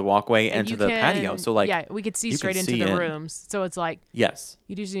Right. into the walkway and to you the patio. So we could see you straight can into see the in. rooms. So it's like Yes.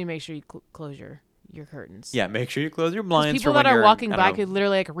 you just need to make sure you close your curtains. Yeah. Make sure you close your 'Cause blinds. people for when that are you're, walking I don't by know. could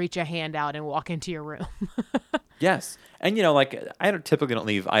literally like reach a hand out and walk into your room. Yes. And, I typically don't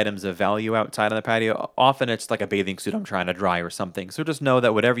leave items of value outside on the patio. Often it's like a bathing suit I'm trying to dry or something. So just know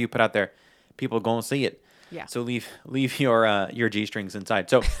that whatever you put out there, people go and see it. Yeah. So leave your G-strings inside.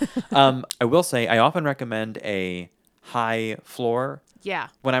 So I will say I often recommend a high floor Yeah.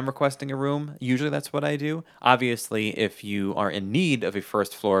 when I'm requesting a room. Usually that's what I do. Obviously, if you are in need of a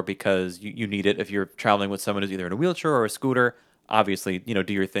first floor because you need it, if you're traveling with someone who's either in a wheelchair or a scooter, obviously,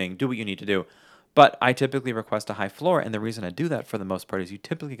 do your thing, do what you need to do. But I typically request a high floor, and the reason I do that for the most part is you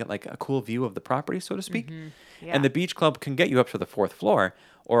typically get like a cool view of the property, so to speak. Yeah. And the beach club can get you up to the fourth floor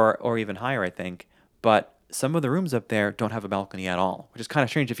or even higher, I think. But some of the rooms up there don't have a balcony at all, which is kind of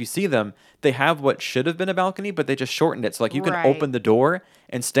strange. If you see them, they have what should have been a balcony, but they just shortened it. So like you can Right. open the door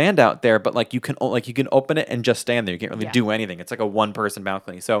and stand out there, but like you can open it and just stand there. You can't really Yeah. do anything. It's like a one-person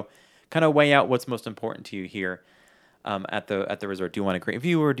balcony. So kind of weigh out what's most important to you here. At the resort, do you want a great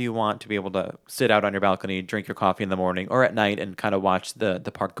view, or do you want to be able to sit out on your balcony, drink your coffee in the morning or at night, and kind of watch the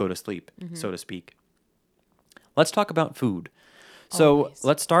park go to sleep, so to speak? Let's talk about food. So Always.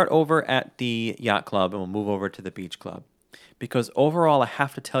 let's start over at the yacht club, and we'll move over to the beach club, because overall, I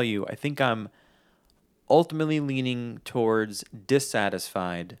have to tell you, I think I'm ultimately leaning towards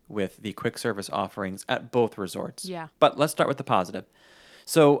dissatisfied with the quick service offerings at both resorts. Yeah. But let's start with the positive.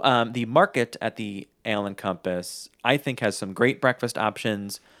 So the market at the Ale and Compass, I think, has some great breakfast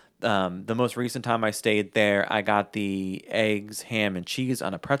options. The most recent time I stayed there, I got the eggs, ham, and cheese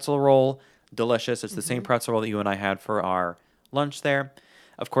on a pretzel roll. Delicious. It's the same pretzel roll that you and I had for our lunch there.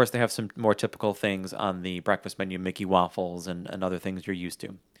 Of course, they have some more typical things on the breakfast menu, Mickey waffles and other things you're used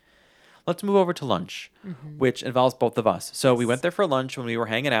to. Let's move over to lunch, which involves both of us. So we went there for lunch when we were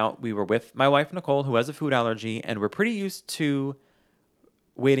hanging out. We were with my wife, Nicole, who has a food allergy, and we're pretty used to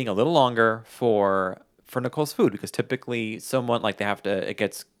waiting a little longer for Nicole's food, because typically someone, like, it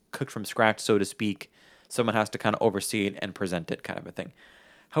gets cooked from scratch, so to speak. Someone has to kind of oversee it and present it, kind of a thing.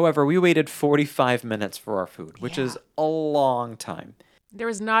 However, we waited 45 minutes for our food, which is a long time. There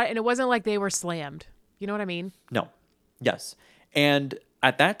was not, and it wasn't like they were slammed. You know what I mean? No. Yes. And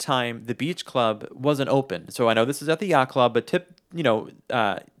at that time, the beach club wasn't open. So I know this is at the yacht club, but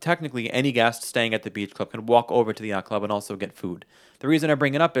technically any guest staying at the beach club can walk over to the yacht club and also get food. The reason I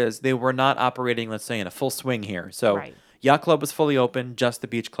bring it up is they were not operating, let's say, in a full swing here. So Right. yacht club was fully open, just the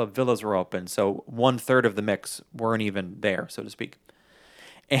beach club villas were open. So 1/3 of the mix weren't even there, so to speak.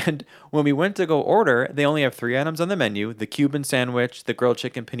 And when we went to go order, they only have 3 items on the menu: the Cuban sandwich, the grilled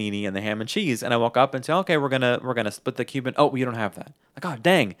chicken panini, and the ham and cheese. And I walk up and say, "Okay, we're gonna split the Cuban." Oh, we don't have that. Like, oh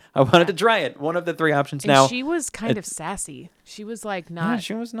dang! I wanted to try it. One of the 3 options And now. she was kind of sassy. She was like not.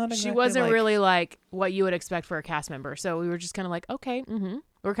 she was not She exactly wasn't like- really like what you would expect for a cast member. So we were just kind of like, okay, We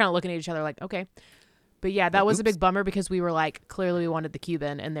were kind of looking at each other like, okay. But yeah, that was a big bummer, because we were like, clearly we wanted the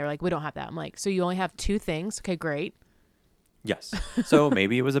Cuban, and they're like, we don't have that. I'm like, so you only have 2 things? Okay, great. Yes. So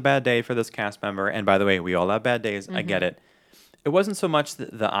maybe it was a bad day for this cast member. And by the way, we all have bad days. I get it. It wasn't so much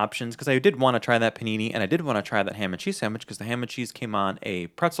the options, because I did want to try that panini and I did want to try that ham and cheese sandwich, because the ham and cheese came on a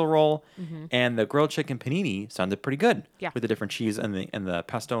pretzel roll, and the grilled chicken panini sounded pretty good Yeah. with the different cheese and the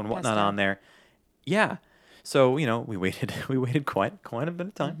pesto and whatnot Pesto. on there. Yeah. So, we waited quite a bit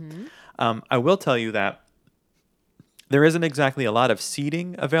of time. I will tell you that there isn't exactly a lot of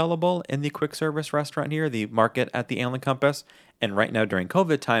seating available in the quick service restaurant here, the market at the Allen Compass. And right now during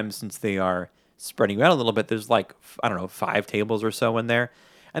COVID times, since they are spreading you out a little bit, there's like, I don't know, 5 tables or so in there.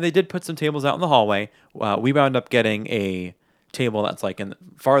 And they did put some tables out in the hallway. We wound up getting a table that's like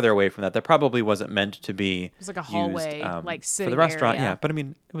farther away from that probably wasn't meant to be It was like a hallway, used, like for sitting the restaurant. area. Yeah, but I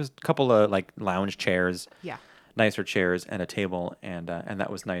mean, it was a couple of like lounge chairs, Yeah. nicer chairs, and a table, and that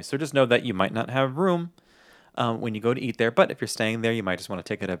was nice. So just know that you might not have room when you go to eat there, but if you're staying there, you might just want to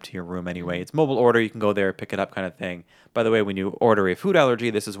take it up to your room anyway. It's mobile order; you can go there, pick it up, kind of thing. By the way, when you order a food allergy,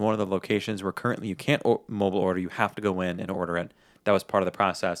 this is one of the locations where currently you can't mobile order. You have to go in and order it. That was part of the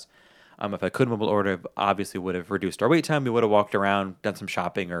process. If I could mobile order, obviously would have reduced our wait time. We would have walked around, done some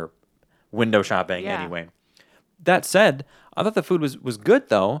shopping or window shopping Yeah. anyway. That said, I thought the food was good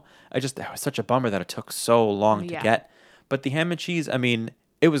though. It was such a bummer that it took so long to Yeah. get. But the ham and cheese, I mean,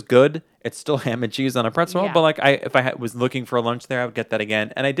 it was good. It's still ham and cheese on a pretzel, Yeah. but like if I was looking for a lunch there, I would get that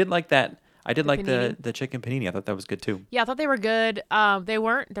again. And I did like that. I did like panini? the chicken panini. I thought that was good too. Yeah, I thought they were good.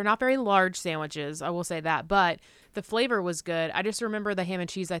 They're not very large sandwiches, I will say that, but the flavor was good. I just remember the ham and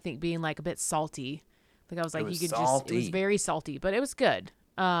cheese, I think, being like a bit salty. Like I was like, was it was salty. very salty, but it was good.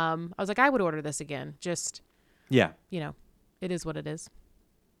 I was like, I would order this again. Just, Yeah. it is what it is.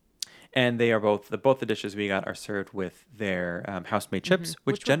 And they are both the dishes we got are served with their house-made chips,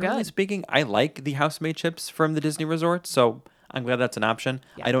 which Which were generally good. speaking, I like the house-made chips from the Disney Resort, so I'm glad that's an option.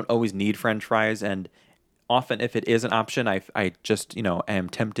 Yeah. I don't always need French fries, and often if it is an option, I just am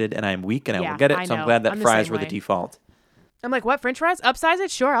tempted and I'm weak and I Yeah, will get it. I So I'm know. glad that I'm the fries same were the way. default. I'm like, what, French fries? Upsize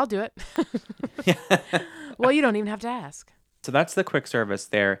it? Sure, I'll do it. Well, you don't even have to ask. So that's the quick service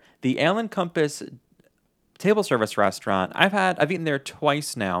there. The Allen Compass table service restaurant, I've eaten there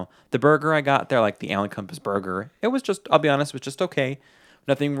twice now. The burger I got there, like the Allen Compass burger, it was just, I'll be honest, it was just okay.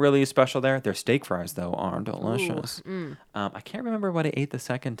 Nothing really special there. Their steak fries, though, are delicious. I can't remember what I ate the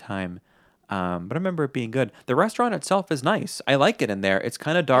second time, but I remember it being good. The restaurant itself is nice. I like it in there. It's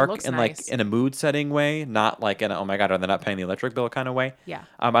kind of dark looks and nice. like in a mood setting way, not like in a, oh my God, are they not paying the electric bill kind of way. Yeah.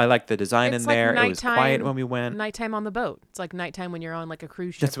 I like the design It's in like there. It was nighttime. quiet when we went. Nighttime on the boat. It's like nighttime when you're on like a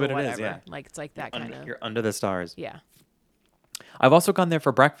cruise ship That's or what it whatever. is, yeah. Like it's like that kind of. You're under the stars. Yeah. I've also gone there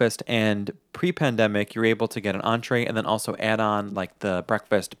for breakfast, and pre-pandemic, you're able to get an entree and then also add on like the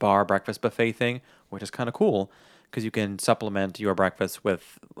breakfast buffet thing, which is kind of cool because you can supplement your breakfast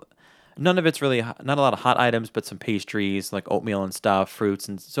with none of it's really not a lot of hot items, but some pastries like oatmeal and stuff, fruits,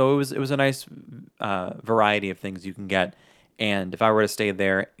 and so it was a nice variety of things you can get. And if I were to stay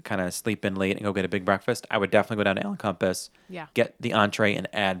there, kind of sleep in late and go get a big breakfast, I would definitely go down to Allen Compass, Yeah. get the entree, and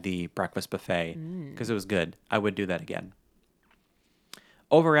add the breakfast buffet because it was good. I would do that again.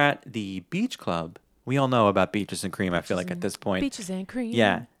 Over at the Beach Club, we all know about Beaches and Cream, I feel like, at this point. Beaches and cream.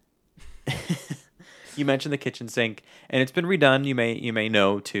 Yeah. You mentioned the kitchen sink, and it's been redone. You may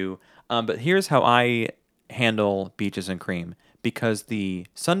know too. But here's how I handle Beaches and Cream, because the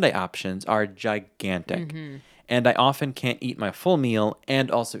Sunday options are gigantic, and I often can't eat my full meal and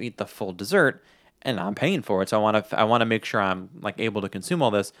also eat the full dessert, and I'm paying for it. So I want to make sure I'm like able to consume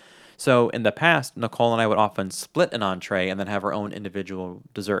all this. So in the past, Nicole and I would often split an entree and then have our own individual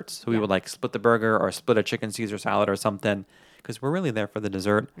desserts. So we would like split the burger or split a chicken Caesar salad or something, because we're really there for the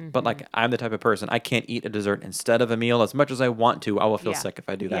dessert. But like I'm the type of person, I can't eat a dessert instead of a meal as much as I want to. I will feel Yeah. sick if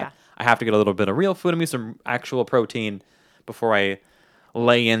I do that. Yeah. I have to get a little bit of real food in me, some actual protein before I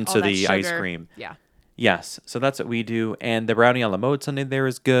lay All into that the ice sugar. cream. Yeah. Yes, so that's what we do. And the brownie a la mode sundae there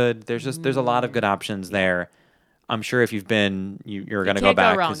is good. There's a lot of good options there. I'm sure if you've been, you're going to go can't go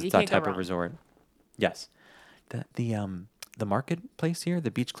back wrong. because You it's that can't go type of wrong. resort. Yes. The marketplace here,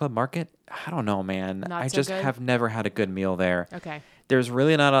 the Beach Club Market, I don't know, man. Not I so just good? have never had a good meal there. Okay. There's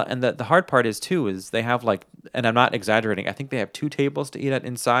really not a, and the hard part is too, is they have like, and I'm not exaggerating, I think they have 2 tables to eat at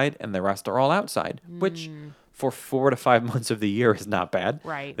inside and the rest are all outside, which for 4 to 5 months of the year is not bad.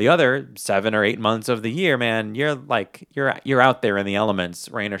 Right. The other 7 or 8 months of the year, man, you're like, you're out there in the elements,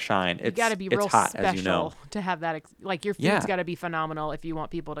 rain or shine. You got to be it's real hot, special as you know. to have that. Like your food's Yeah. got to be phenomenal if you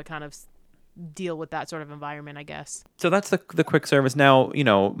want people to kind of deal with that sort of environment, I guess. So that's the quick service. Now,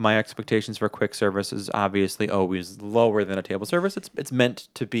 my expectations for quick service is obviously always lower than a table service. It's meant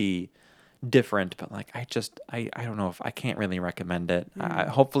to be different, but like I don't know if I can't really recommend it.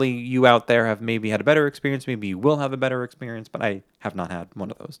 Hopefully you out there have maybe had a better experience. Maybe you will have a better experience, but I have not had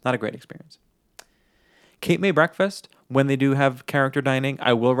one of those. Not a great experience. Cape May breakfast, when they do have character dining,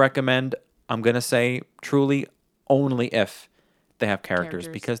 I will recommend, I'm going to say truly only if they have characters,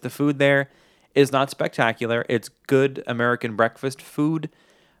 because the food there is not spectacular. It's good American breakfast food,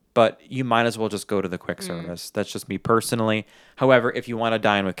 but you might as well just go to the quick service. That's just me personally. However, if you want to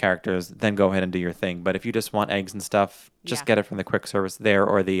dine with characters, then go ahead and do your thing. But if you just want eggs and stuff, just get it from the quick service there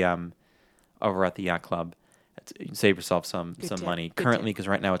or the over at the Yacht Club. Save yourself some money currently, because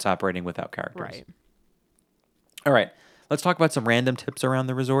right now it's operating without characters. Right. All right. Let's talk about some random tips around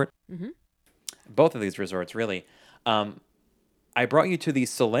the resort. Mm-hmm. Both of these resorts, really. I brought you to the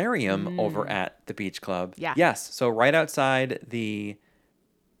solarium over at the Beach Club. Yeah. Yes. So right outside the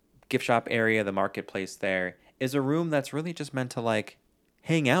gift shop area, the marketplace there, is a room that's really just meant to like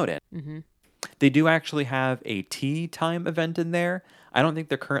hang out in. Mm-hmm. They do actually have a tea time event in there. I don't think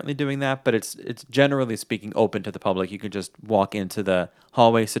they're currently doing that, but it's generally speaking open to the public. You can just walk into the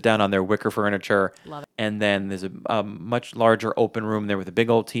hallway, sit down on their wicker furniture, Love it. And then there's a much larger open room there with a big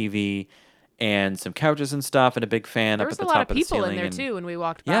old TV and some couches and stuff and a big fan There up was at a the lot top of of the people ceiling. in there and- too when we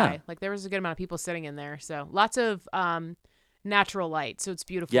walked by. Yeah. Like there was a good amount of people sitting in there. So lots of natural light. So it's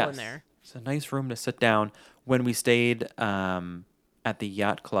beautiful in there. It's a nice room to sit down. When we stayed at the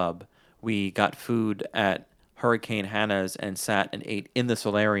Yacht Club, we got food at Hurricane Hannah's and sat and ate in the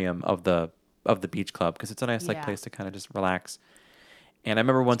solarium of the Beach Club, because it's a nice Yeah. place to kind of just relax. And I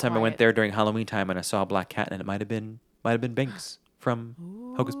remember one time I went quiet. there during Halloween time and I saw a black cat, and it might have been Binks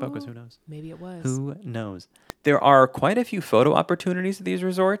from Hocus Pocus. Who knows? Maybe it was. Who knows? There are quite a few photo opportunities at these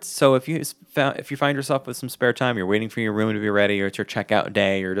resorts. So if you find yourself with some spare time, you're waiting for your room to be ready, or it's your checkout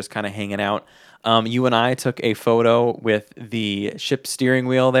day, or just kind of hanging out. You and I took a photo with the ship steering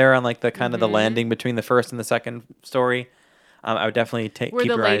wheel there on like the kind of the landing between the first and the second story. I would definitely Where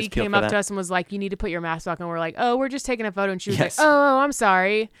keep the your eyes lady peeled came for up that. to us and was like, "You need to put your mask on," and we're like, "Oh, we're just taking a photo." And she was Yes. like, "Oh, I'm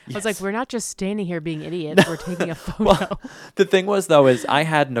sorry." I was like, Yes. "We're not just standing here being idiots. We're taking a photo." Well, the thing was though is I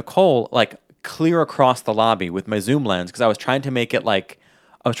had Nicole like clear across the lobby with my zoom lens, because I was trying to make it like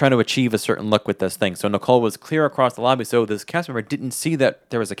I was trying to achieve a certain look with this thing. So Nicole was clear across the lobby, so this cast member didn't see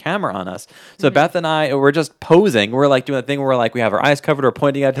that there was a camera on us. So Beth and I were just posing. We're like doing the thing where we're like we have our eyes covered, we're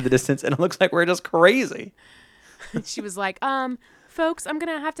pointing out to the distance, and it looks like we're just crazy. She was like, "Folks, I'm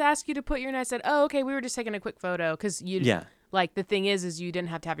gonna have to ask you to put your." And I said, "Oh, okay. We were just taking a quick photo because you." Yeah. Like the thing is you didn't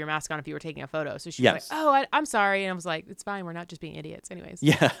have to have your mask on if you were taking a photo. So she Yes. was like, "Oh, I'm sorry," and I was like, "It's fine. We're not just being idiots, anyways."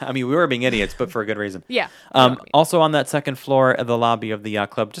 Yeah, I mean we were being idiots, but for a good reason. Yeah. You know what I mean. Also on that second floor of the lobby of the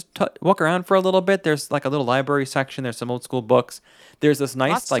Yacht Club, just walk around for a little bit. There's like a little library section. There's some old school books. There's this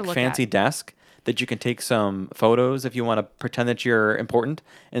Lots nice to like look fancy at. desk that you can take some photos if you want to pretend that you're important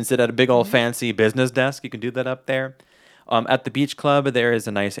and sit at a big old Mm-hmm. fancy business desk. You can do that up there. At the Beach Club, there is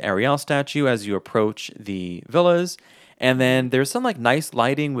a nice Ariel statue as you approach the villas. And then there's some like nice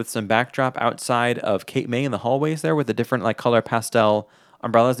lighting with some backdrop outside of Cape May in the hallways there with the different like color pastel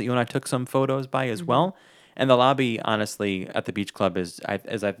umbrellas that you and I took some photos by as well. And the lobby, honestly, at the Beach Club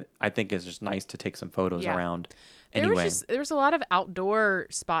I think is just nice to take some photos Yeah. around. There Anyway, was a lot of outdoor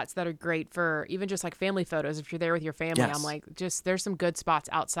spots that are great for even just like family photos. If you're there with your family, Yes. I'm like, there's some good spots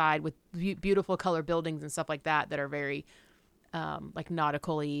outside with beautiful color buildings and stuff like that are very like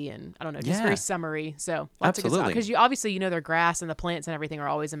nautical-y and I don't know, just Yeah. very summery. So lots of good Absolutely. because you obviously their grass and the plants and everything are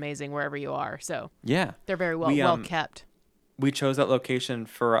always amazing wherever you are. So yeah. they're very well We, well kept. We chose that location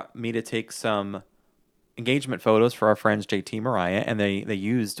for me to take some engagement photos for our friends JT and Mariah, and they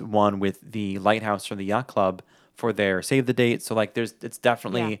used one with the lighthouse from the Yacht Club for their save the date. So like it's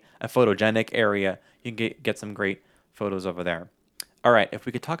definitely a photogenic area. You can get some great photos over there. All right, if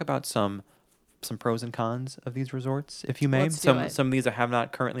we could talk about some pros and cons of these resorts, if you may. Let's do it. Some of these I have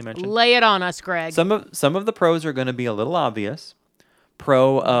not currently mentioned. Lay it on us, Greg. Some of the pros are going to be a little obvious.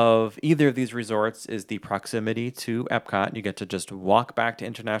 Pro of either of these resorts is the proximity to Epcot. You get to just walk back to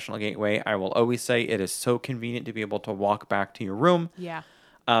International Gateway. I will always say it is so convenient to be able to walk back to your room Yeah.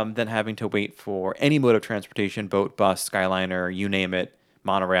 than having to wait for any mode of transportation, boat, bus, Skyliner, you name it,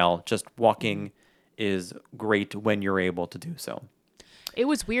 monorail. Just walking is great when you're able to do so. It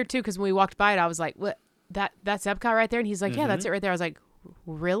was weird too because when we walked by it, I was like, "What? That's Epcot right there?" And he's like, "Yeah, that's it right there." I was like,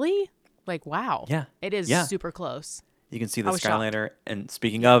 "Really? Like, wow." Yeah. It is Yeah. super close. You can see I the was shocked. Skyliner. And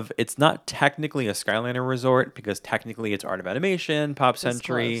speaking of, it's not technically a Skyliner resort because technically it's Art of Animation, Pop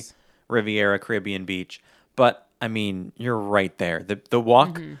Century, close. Riviera, Caribbean Beach. But I mean, you're right there. The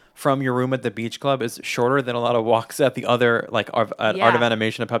walk Mm-hmm. from your room at the Beach Club is shorter than a lot of walks at the other, like at Art of Yeah.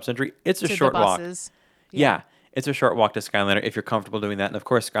 Animation and Pop Century. It's a To short the walk. buses. Yeah. It's a short walk to Skyliner if you're comfortable doing that. And of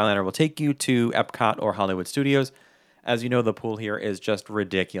course, Skyliner will take you to Epcot or Hollywood Studios. As you know, the pool here is just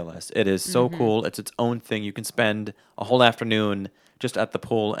ridiculous. It is so cool. It's its own thing. You can spend a whole afternoon just at the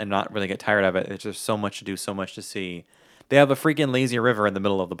pool and not really get tired of it. There's just so much to do, so much to see. They have a freaking lazy river in the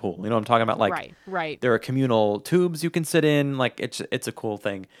middle of the pool. You know what I'm talking about? Like, Right. there are communal tubes you can sit in. Like, it's a cool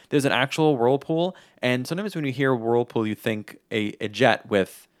thing. There's an actual whirlpool, and sometimes when you hear whirlpool, you think a jet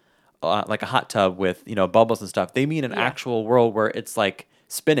with, like a hot tub with, bubbles and stuff. They mean an actual whirl where it's like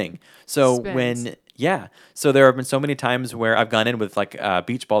spinning. So Spins. so there have been so many times where I've gone in with like a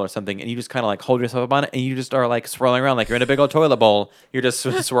beach ball or something, and you just kind of like hold yourself up on it, and you just are like swirling around like you're in a big old toilet bowl. You're just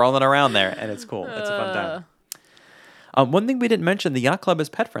swirling around there, and it's cool. It's a fun time. One thing we didn't mention, the yacht club is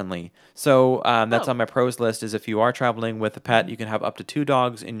pet friendly. So that's on my pros list, is if you are traveling with a pet, you can have up to 2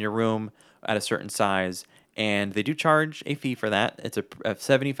 dogs in your room at a certain size. And they do charge a fee for that. It's a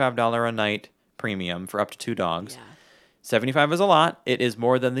 $75 a night premium for up to 2 dogs. Yeah. 75 is a lot. It is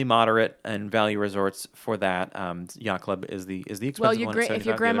more than the moderate and value resorts for that. Yacht club is the expensive Well, one. if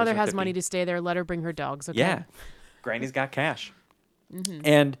your grandmother has money to stay there, let her bring her dogs. Okay. Yeah. Granny's got cash.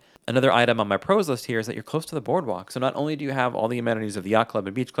 And another item on my pros list here is that you're close to the boardwalk. So not only do you have all the amenities of the yacht club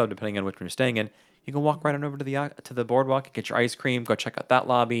and beach club, depending on which one you're staying in, you can walk right on over to the boardwalk, get your ice cream, go check out that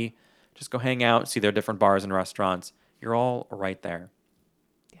lobby, just go hang out, see their different bars and restaurants. You're all right there.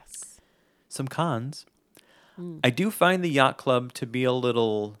 Yes. Some cons. I do find the yacht club to be a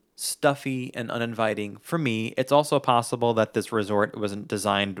little stuffy and uninviting for me. It's also possible that this resort wasn't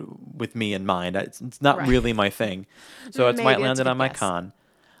designed with me in mind. It's not really my thing. So it might Maybe land that's a on good my guess. con.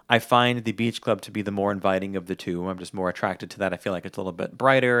 I find the beach club to be the more inviting of the two. I'm just more attracted to that. I feel like it's a little bit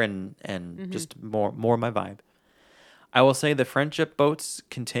brighter and just more my vibe. I will say the friendship boats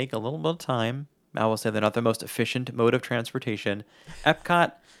can take a little bit of time. I will say they're not the most efficient mode of transportation.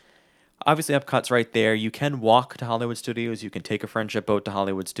 Obviously, Epcot's right there. You can walk to Hollywood Studios. You can take a friendship boat to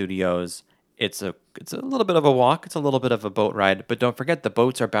Hollywood Studios. It's a little bit of a walk. It's a little bit of a boat ride. But don't forget, the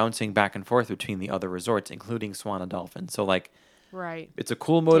boats are bouncing back and forth between the other resorts, including Swan and Dolphin. So, Right. it's a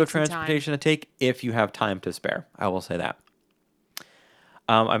cool mode of Take some time. transportation to take if you have time to spare. I will say that.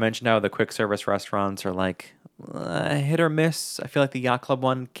 I mentioned how the quick service restaurants are hit or miss. I feel like the Yacht Club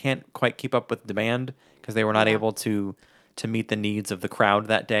one can't quite keep up with demand because they were not able to meet the needs of the crowd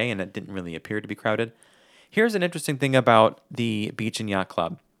that day, and it didn't really appear to be crowded. Here's an interesting thing about the Beach and Yacht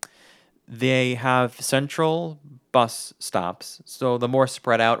Club. They have central bus stops. So the more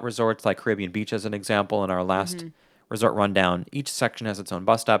spread out resorts like Caribbean Beach, as an example, in our last resort rundown, each section has its own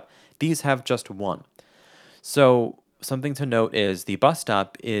bus stop. These have just one. So something to note is the bus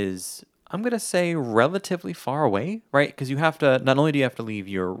stop is, I'm going to say, relatively far away, right? Because you have to, not only do you have to leave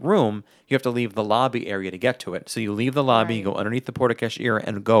your room, you have to leave the lobby area to get to it. So you leave the lobby, you go underneath the porta cashier,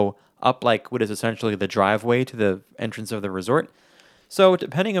 and go up what is essentially the driveway to the entrance of the resort. So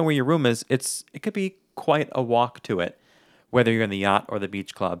depending on where your room is, it could be quite a walk to it, whether you're in the yacht or the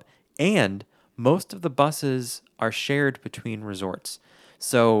beach club. And most of the buses are shared between resorts.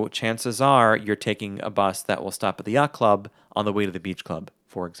 So chances are you're taking a bus that will stop at the yacht club on the way to the beach club,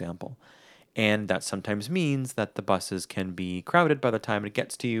 for example. And that sometimes means that the buses can be crowded by the time it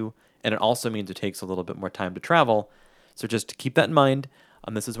gets to you. And it also means it takes a little bit more time to travel. So just to keep that in mind,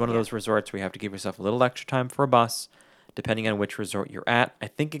 this is one of those resorts where you have to give yourself a little extra time for a bus, depending on which resort you're at. I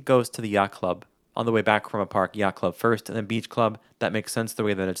think it goes to the yacht club. On the way back from a park, yacht club first, and then beach club. That makes sense the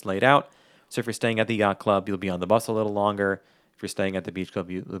way that it's laid out. So if you're staying at the yacht club, you'll be on the bus a little longer. If you're staying at the beach club,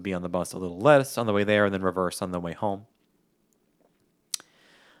 you'll be on the bus a little less on the way there, and then reverse on the way home.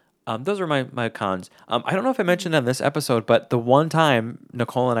 Those are my cons. I don't know if I mentioned on this episode, but the one time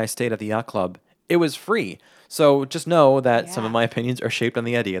Nicole and I stayed at the yacht club, it was free. So just know that some of my opinions are shaped on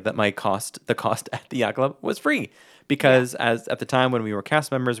the idea that the cost at the yacht club was free. Because as at the time when we were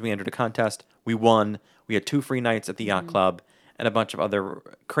cast members, we entered a contest, we won, we had 2 free nights at the yacht club, and a bunch of other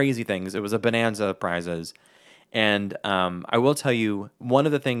crazy things. It was a bonanza of prizes. And I will tell you, one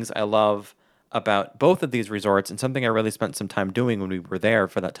of the things I love about both of these resorts, and something I really spent some time doing when we were there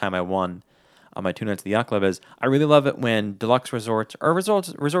for that time I won on my 2 nights at the yacht club, is I really love it when deluxe resorts, or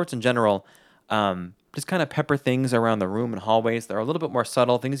resorts in general, just kind of pepper things around the room and hallways that are a little bit more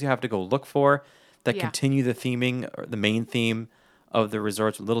subtle, things you have to go look for that continue the theming, or the main theme of the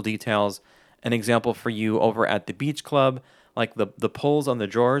resorts with little details. An example for you over at the beach club, like the pulls on the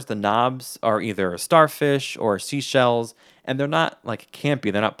drawers, the knobs are either starfish or seashells, and they're not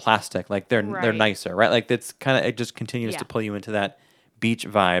campy. They're not plastic. They're nicer, right? It just continues to pull you into that beach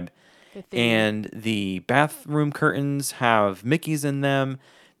vibe. And the bathroom curtains have Mickeys in them.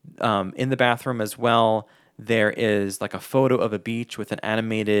 In the bathroom as well, there is a photo of a beach with an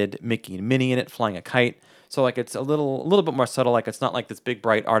animated Mickey and Minnie in it flying a kite. So it's a little bit more subtle. It's not like this big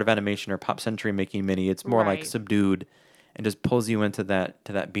bright Art of Animation or Pop Century Mickey and Minnie. It's more subdued, and just pulls you into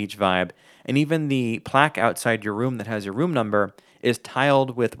that beach vibe. And even the plaque outside your room that has your room number is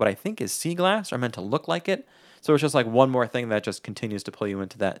tiled with what I think is sea glass, or meant to look like it. So it's just like one more thing that just continues to pull you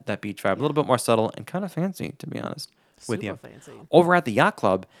into that beach vibe. A little bit more subtle and kind of fancy, to be honest with you. Super fancy. Over at the yacht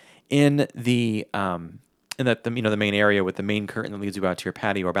club, in the the main area with the main curtain that leads you out to your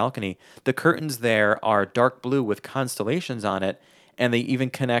patio or balcony, the curtains there are dark blue with constellations on it, and they even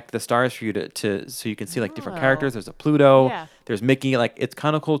connect the stars for you to so you can see like different characters. There's a Pluto, Yeah. there's Mickey. Like, it's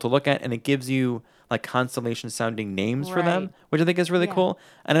kind of cool to look at, and it gives you like constellation sounding names for them, Right. which I think is really Yeah. cool.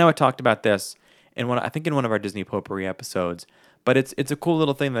 And I know I talked about this in one of our Disney Potpourri episodes. But it's a cool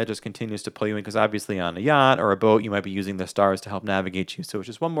little thing that just continues to pull you in, because obviously on a yacht or a boat, you might be using the stars to help navigate you. So it's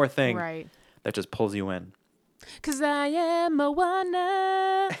just one more thing Right. that just pulls you in. 'Cause I am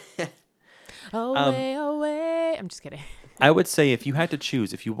Moana. Away, away. I'm just kidding. I would say if you had to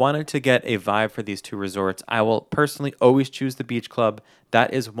choose, if you wanted to get a vibe for these two resorts, I will personally always choose the Beach Club.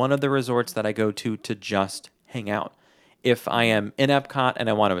 That is one of the resorts that I go to just hang out. If I am in Epcot and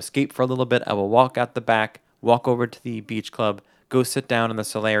I want to escape for a little bit, I will walk out the back, walk over to the Beach Club, go sit down in the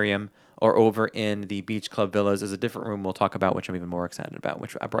solarium, or over in the Beach Club Villas. There's a different room we'll talk about, which I'm even more excited about,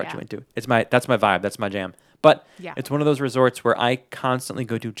 which I brought you Yeah. into. That's my vibe. That's my jam. But Yeah. it's one of those resorts where I constantly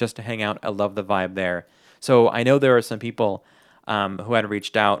go to just to hang out. I love the vibe there. So I know there are some people who had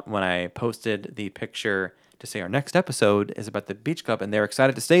reached out when I posted the picture to say our next episode is about the Beach Club, and they're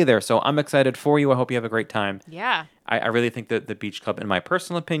excited to stay there. So I'm excited for you. I hope you have a great time. Yeah. I really think that the Beach Club, in my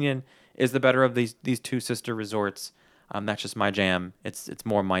personal opinion, is the better of these two sister resorts. That's just my jam. It's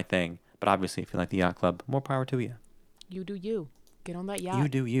more my thing. But obviously, if you like the Yacht Club, more power to you. You do you. Get on that yacht. You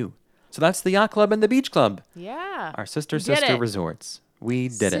do you. So that's the Yacht Club and the Beach Club, Yeah. our sister We did it. resorts. We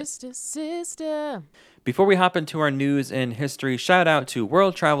did it. Sister. Before we hop into our news and history, shout out to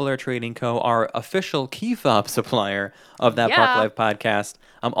World Traveler Trading Co., our official key fob supplier of that Yeah. Park Life podcast.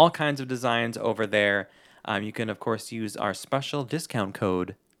 All kinds of designs over there. You can, of course, use our special discount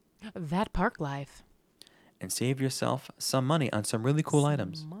code That Park Life. and save yourself some money on some really cool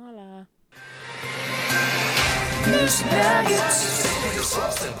items. Mala.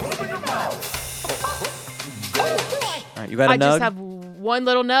 All right, you got a I nug? just have one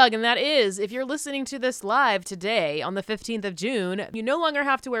little nug, and that is if you're listening to this live today on the 15th of June, you no longer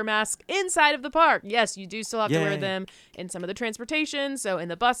have to wear masks inside of the park. Yes, you do still have to wear Yay. them in some of the transportation, so in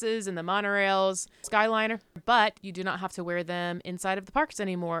the buses, in the monorails, Skyliner, but you do not have to wear them inside of the parks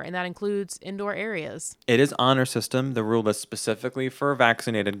anymore, and that includes indoor areas. It is honor system. The rule is specifically for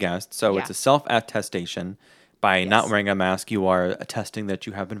vaccinated guests, so it's Yeah. a self-attestation. By not Yes. wearing a mask, you are attesting that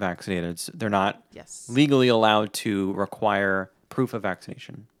you have been vaccinated. They're not Yes. legally allowed to require proof of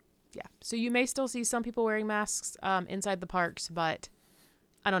vaccination. Yeah. So you may still see some people wearing masks inside the parks, but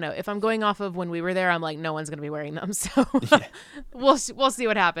I don't know. If I'm going off of when we were there, I'm like, no one's going to be wearing them. So we'll see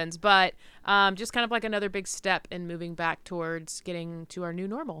what happens. But just kind of like another big step in moving back towards getting to our new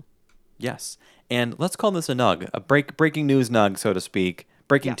normal. Yes. And let's call this a nug, a breaking news nug, so to speak.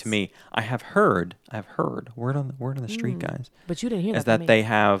 Breaking to Yes. me. I have heard, word on the street, guys, But you didn't hear is that from that me. they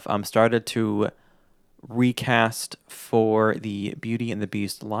have started to recast for the Beauty and the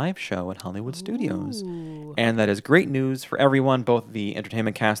Beast live show at Hollywood Studios. And that is great news for everyone, both the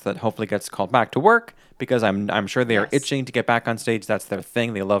entertainment cast that hopefully gets called back to work, because I'm sure they are Yes. itching to get back on stage. That's their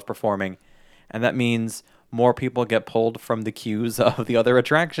thing. They love performing. And that means more people get pulled from the queues of the other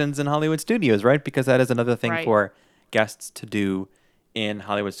attractions in Hollywood Studios, right? Because that is another thing Right. for guests to do in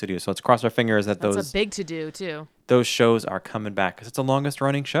Hollywood Studios. So let's cross our fingers that That's those a big to do too. those shows are coming back, because it's the longest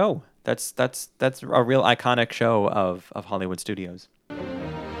running show. That's a real iconic show of Hollywood Studios.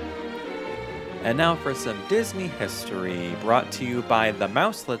 And now for some Disney history, brought to you by the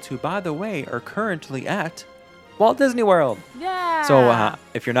Mouselets, who, by the way, are currently at Walt Disney World. Yeah. So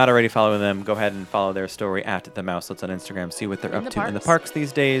if you're not already following them, go ahead and follow their story at the Mouselets on Instagram. See what they're In up the to in the parks. parks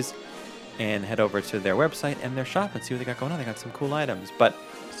these days, and head over to their website and their shop and see what they got going on. They got some cool items. But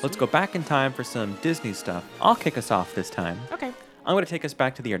let's go back in time for some Disney stuff. I'll kick us off this time. Okay. I'm going to take us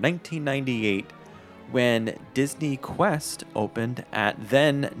back to the year 1998 when Disney Quest opened at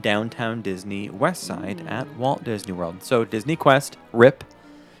then downtown Disney West Side at Walt Disney World. So Disney Quest, RIP,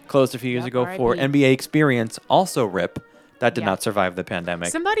 closed a few years Yep, ago for RIP. NBA Experience, also RIP. That did Yeah. not survive the pandemic.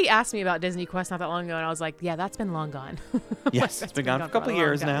 Somebody asked me about Disney Quest not that long ago, and I was like, yeah, that's been long gone. Yes, it's been gone for a couple of long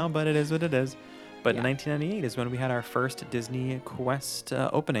years time. now, but it is what it is. But in Yeah. 1998 is when we had our first Disney Quest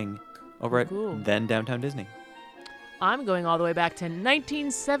opening over at Cool. then downtown Disney. I'm going all the way back to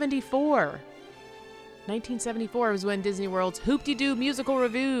 1974. 1974 was when Disney World's Hoop-de-Doo musical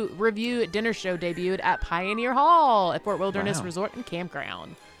review dinner show debuted at Pioneer Hall at Fort Wilderness Wow. Resort and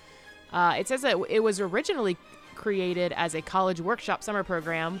Campground. It says that it was originally created as a college workshop summer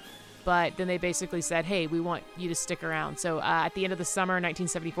program But then they basically said, hey, we want you to stick around. So at the end of the summer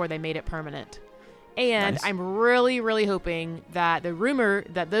 1974, they made it permanent. And Nice. I'm really, really hoping that the rumor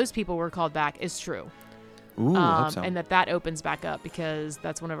that those people were called back is true. Ooh, I hope so. And that opens back up, because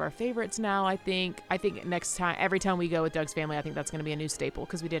that's one of our favorites now. I think next time, every time we go with Doug's Family, I think that's going to be a new staple,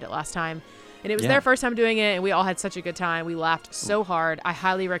 because we did it last time. And it was Yeah. their first time doing it, and we all had such a good time. We laughed so hard. I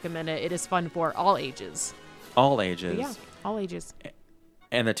highly recommend it. It is fun for all ages. All ages. But yeah, all ages.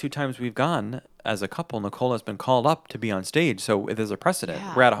 And the 2 times we've gone as a couple, Nicole has been called up to be on stage. So there's a precedent.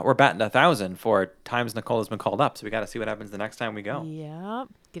 Yeah. We're batting 1,000 for times Nicole has been called up. So we got to see what happens the next time we go. Yeah,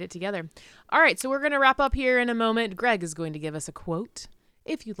 get it together. All right, so we're going to wrap up here in a moment. Greg is going to give us a quote.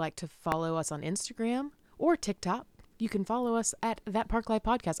 If you'd like to follow us on Instagram or TikTok, you can follow us at That Park Life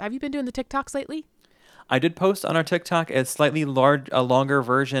Podcast. Have you been doing the TikToks lately? I did post on our TikTok a slightly longer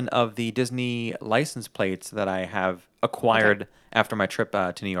version of the Disney license plates that I have acquired after my trip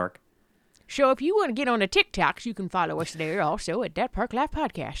to New York. So if you want to get on the TikToks, you can follow us there also at That Park Life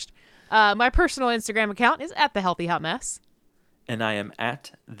Podcast. My personal Instagram account is at The Healthy Hot Mess. And I am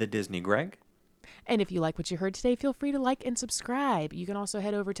at the Disney Greg. And if you like what you heard today, feel free to like and subscribe. You can also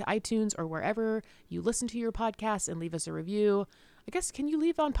head over to iTunes or wherever you listen to your podcasts and leave us a review. I guess, can you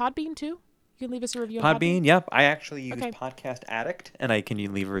leave on Podbean too? You can leave us a review on Podbean, yep. I actually use Okay. Podcast Addict, and can you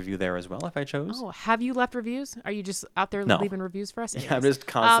leave a review there as well if I chose? Oh, have you left reviews? Are you just out there No. leaving reviews for us? Yeah, I'm Anyways. just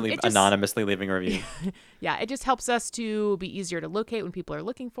constantly it just- anonymously leaving reviews. Yeah, it just helps us to be easier to locate when people are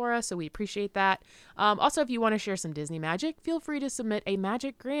looking for us, so we appreciate that. Also, if you want to share some Disney magic, feel free to submit a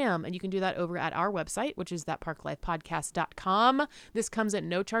Magicgram, and you can do that over at our website, which is thatparklifepodcast.com. This comes at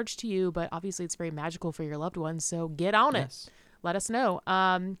no charge to you, but obviously it's very magical for your loved ones, so get on Yes. it. Let us know.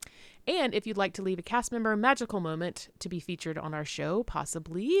 And if you'd like to leave a cast member magical moment to be featured on our show,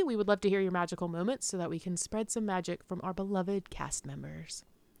 possibly, we would love to hear your magical moments so that we can spread some magic from our beloved cast members.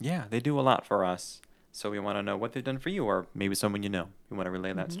 Yeah, they do a lot for us. So we want to know what they've done for you, or maybe someone you know. We want to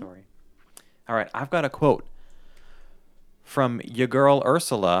relay that story. All right, I've got a quote from your girl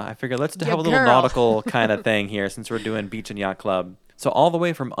Ursula. I figured let's have a little girl. nautical kind of thing here since we're doing Beach and Yacht Club. So all the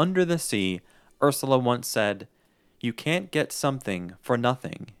way from under the sea, Ursula once said, "You can't get something for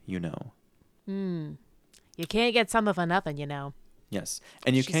nothing, you know." You can't get something for nothing, you know. Yes,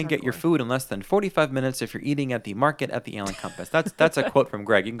 and you She's can get your hardcore. food in less than 45 minutes if you're eating at the market at the Allen Compass. That's a quote from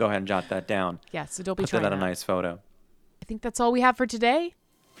Greg. You can go ahead and jot that down. Yeah, so don't be Put trying that a that. nice photo. I think that's all we have for today.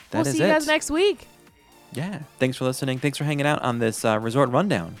 That We'll is see you guys it. next week. Yeah. Thanks for listening. Thanks for hanging out on this resort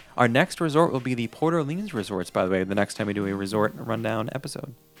rundown. Our next resort will be the Port Orleans resorts, by the way, the next time we do a resort rundown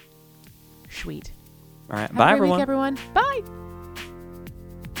episode. Sweet. All right. Have Bye, a great everyone. week, everyone. Bye.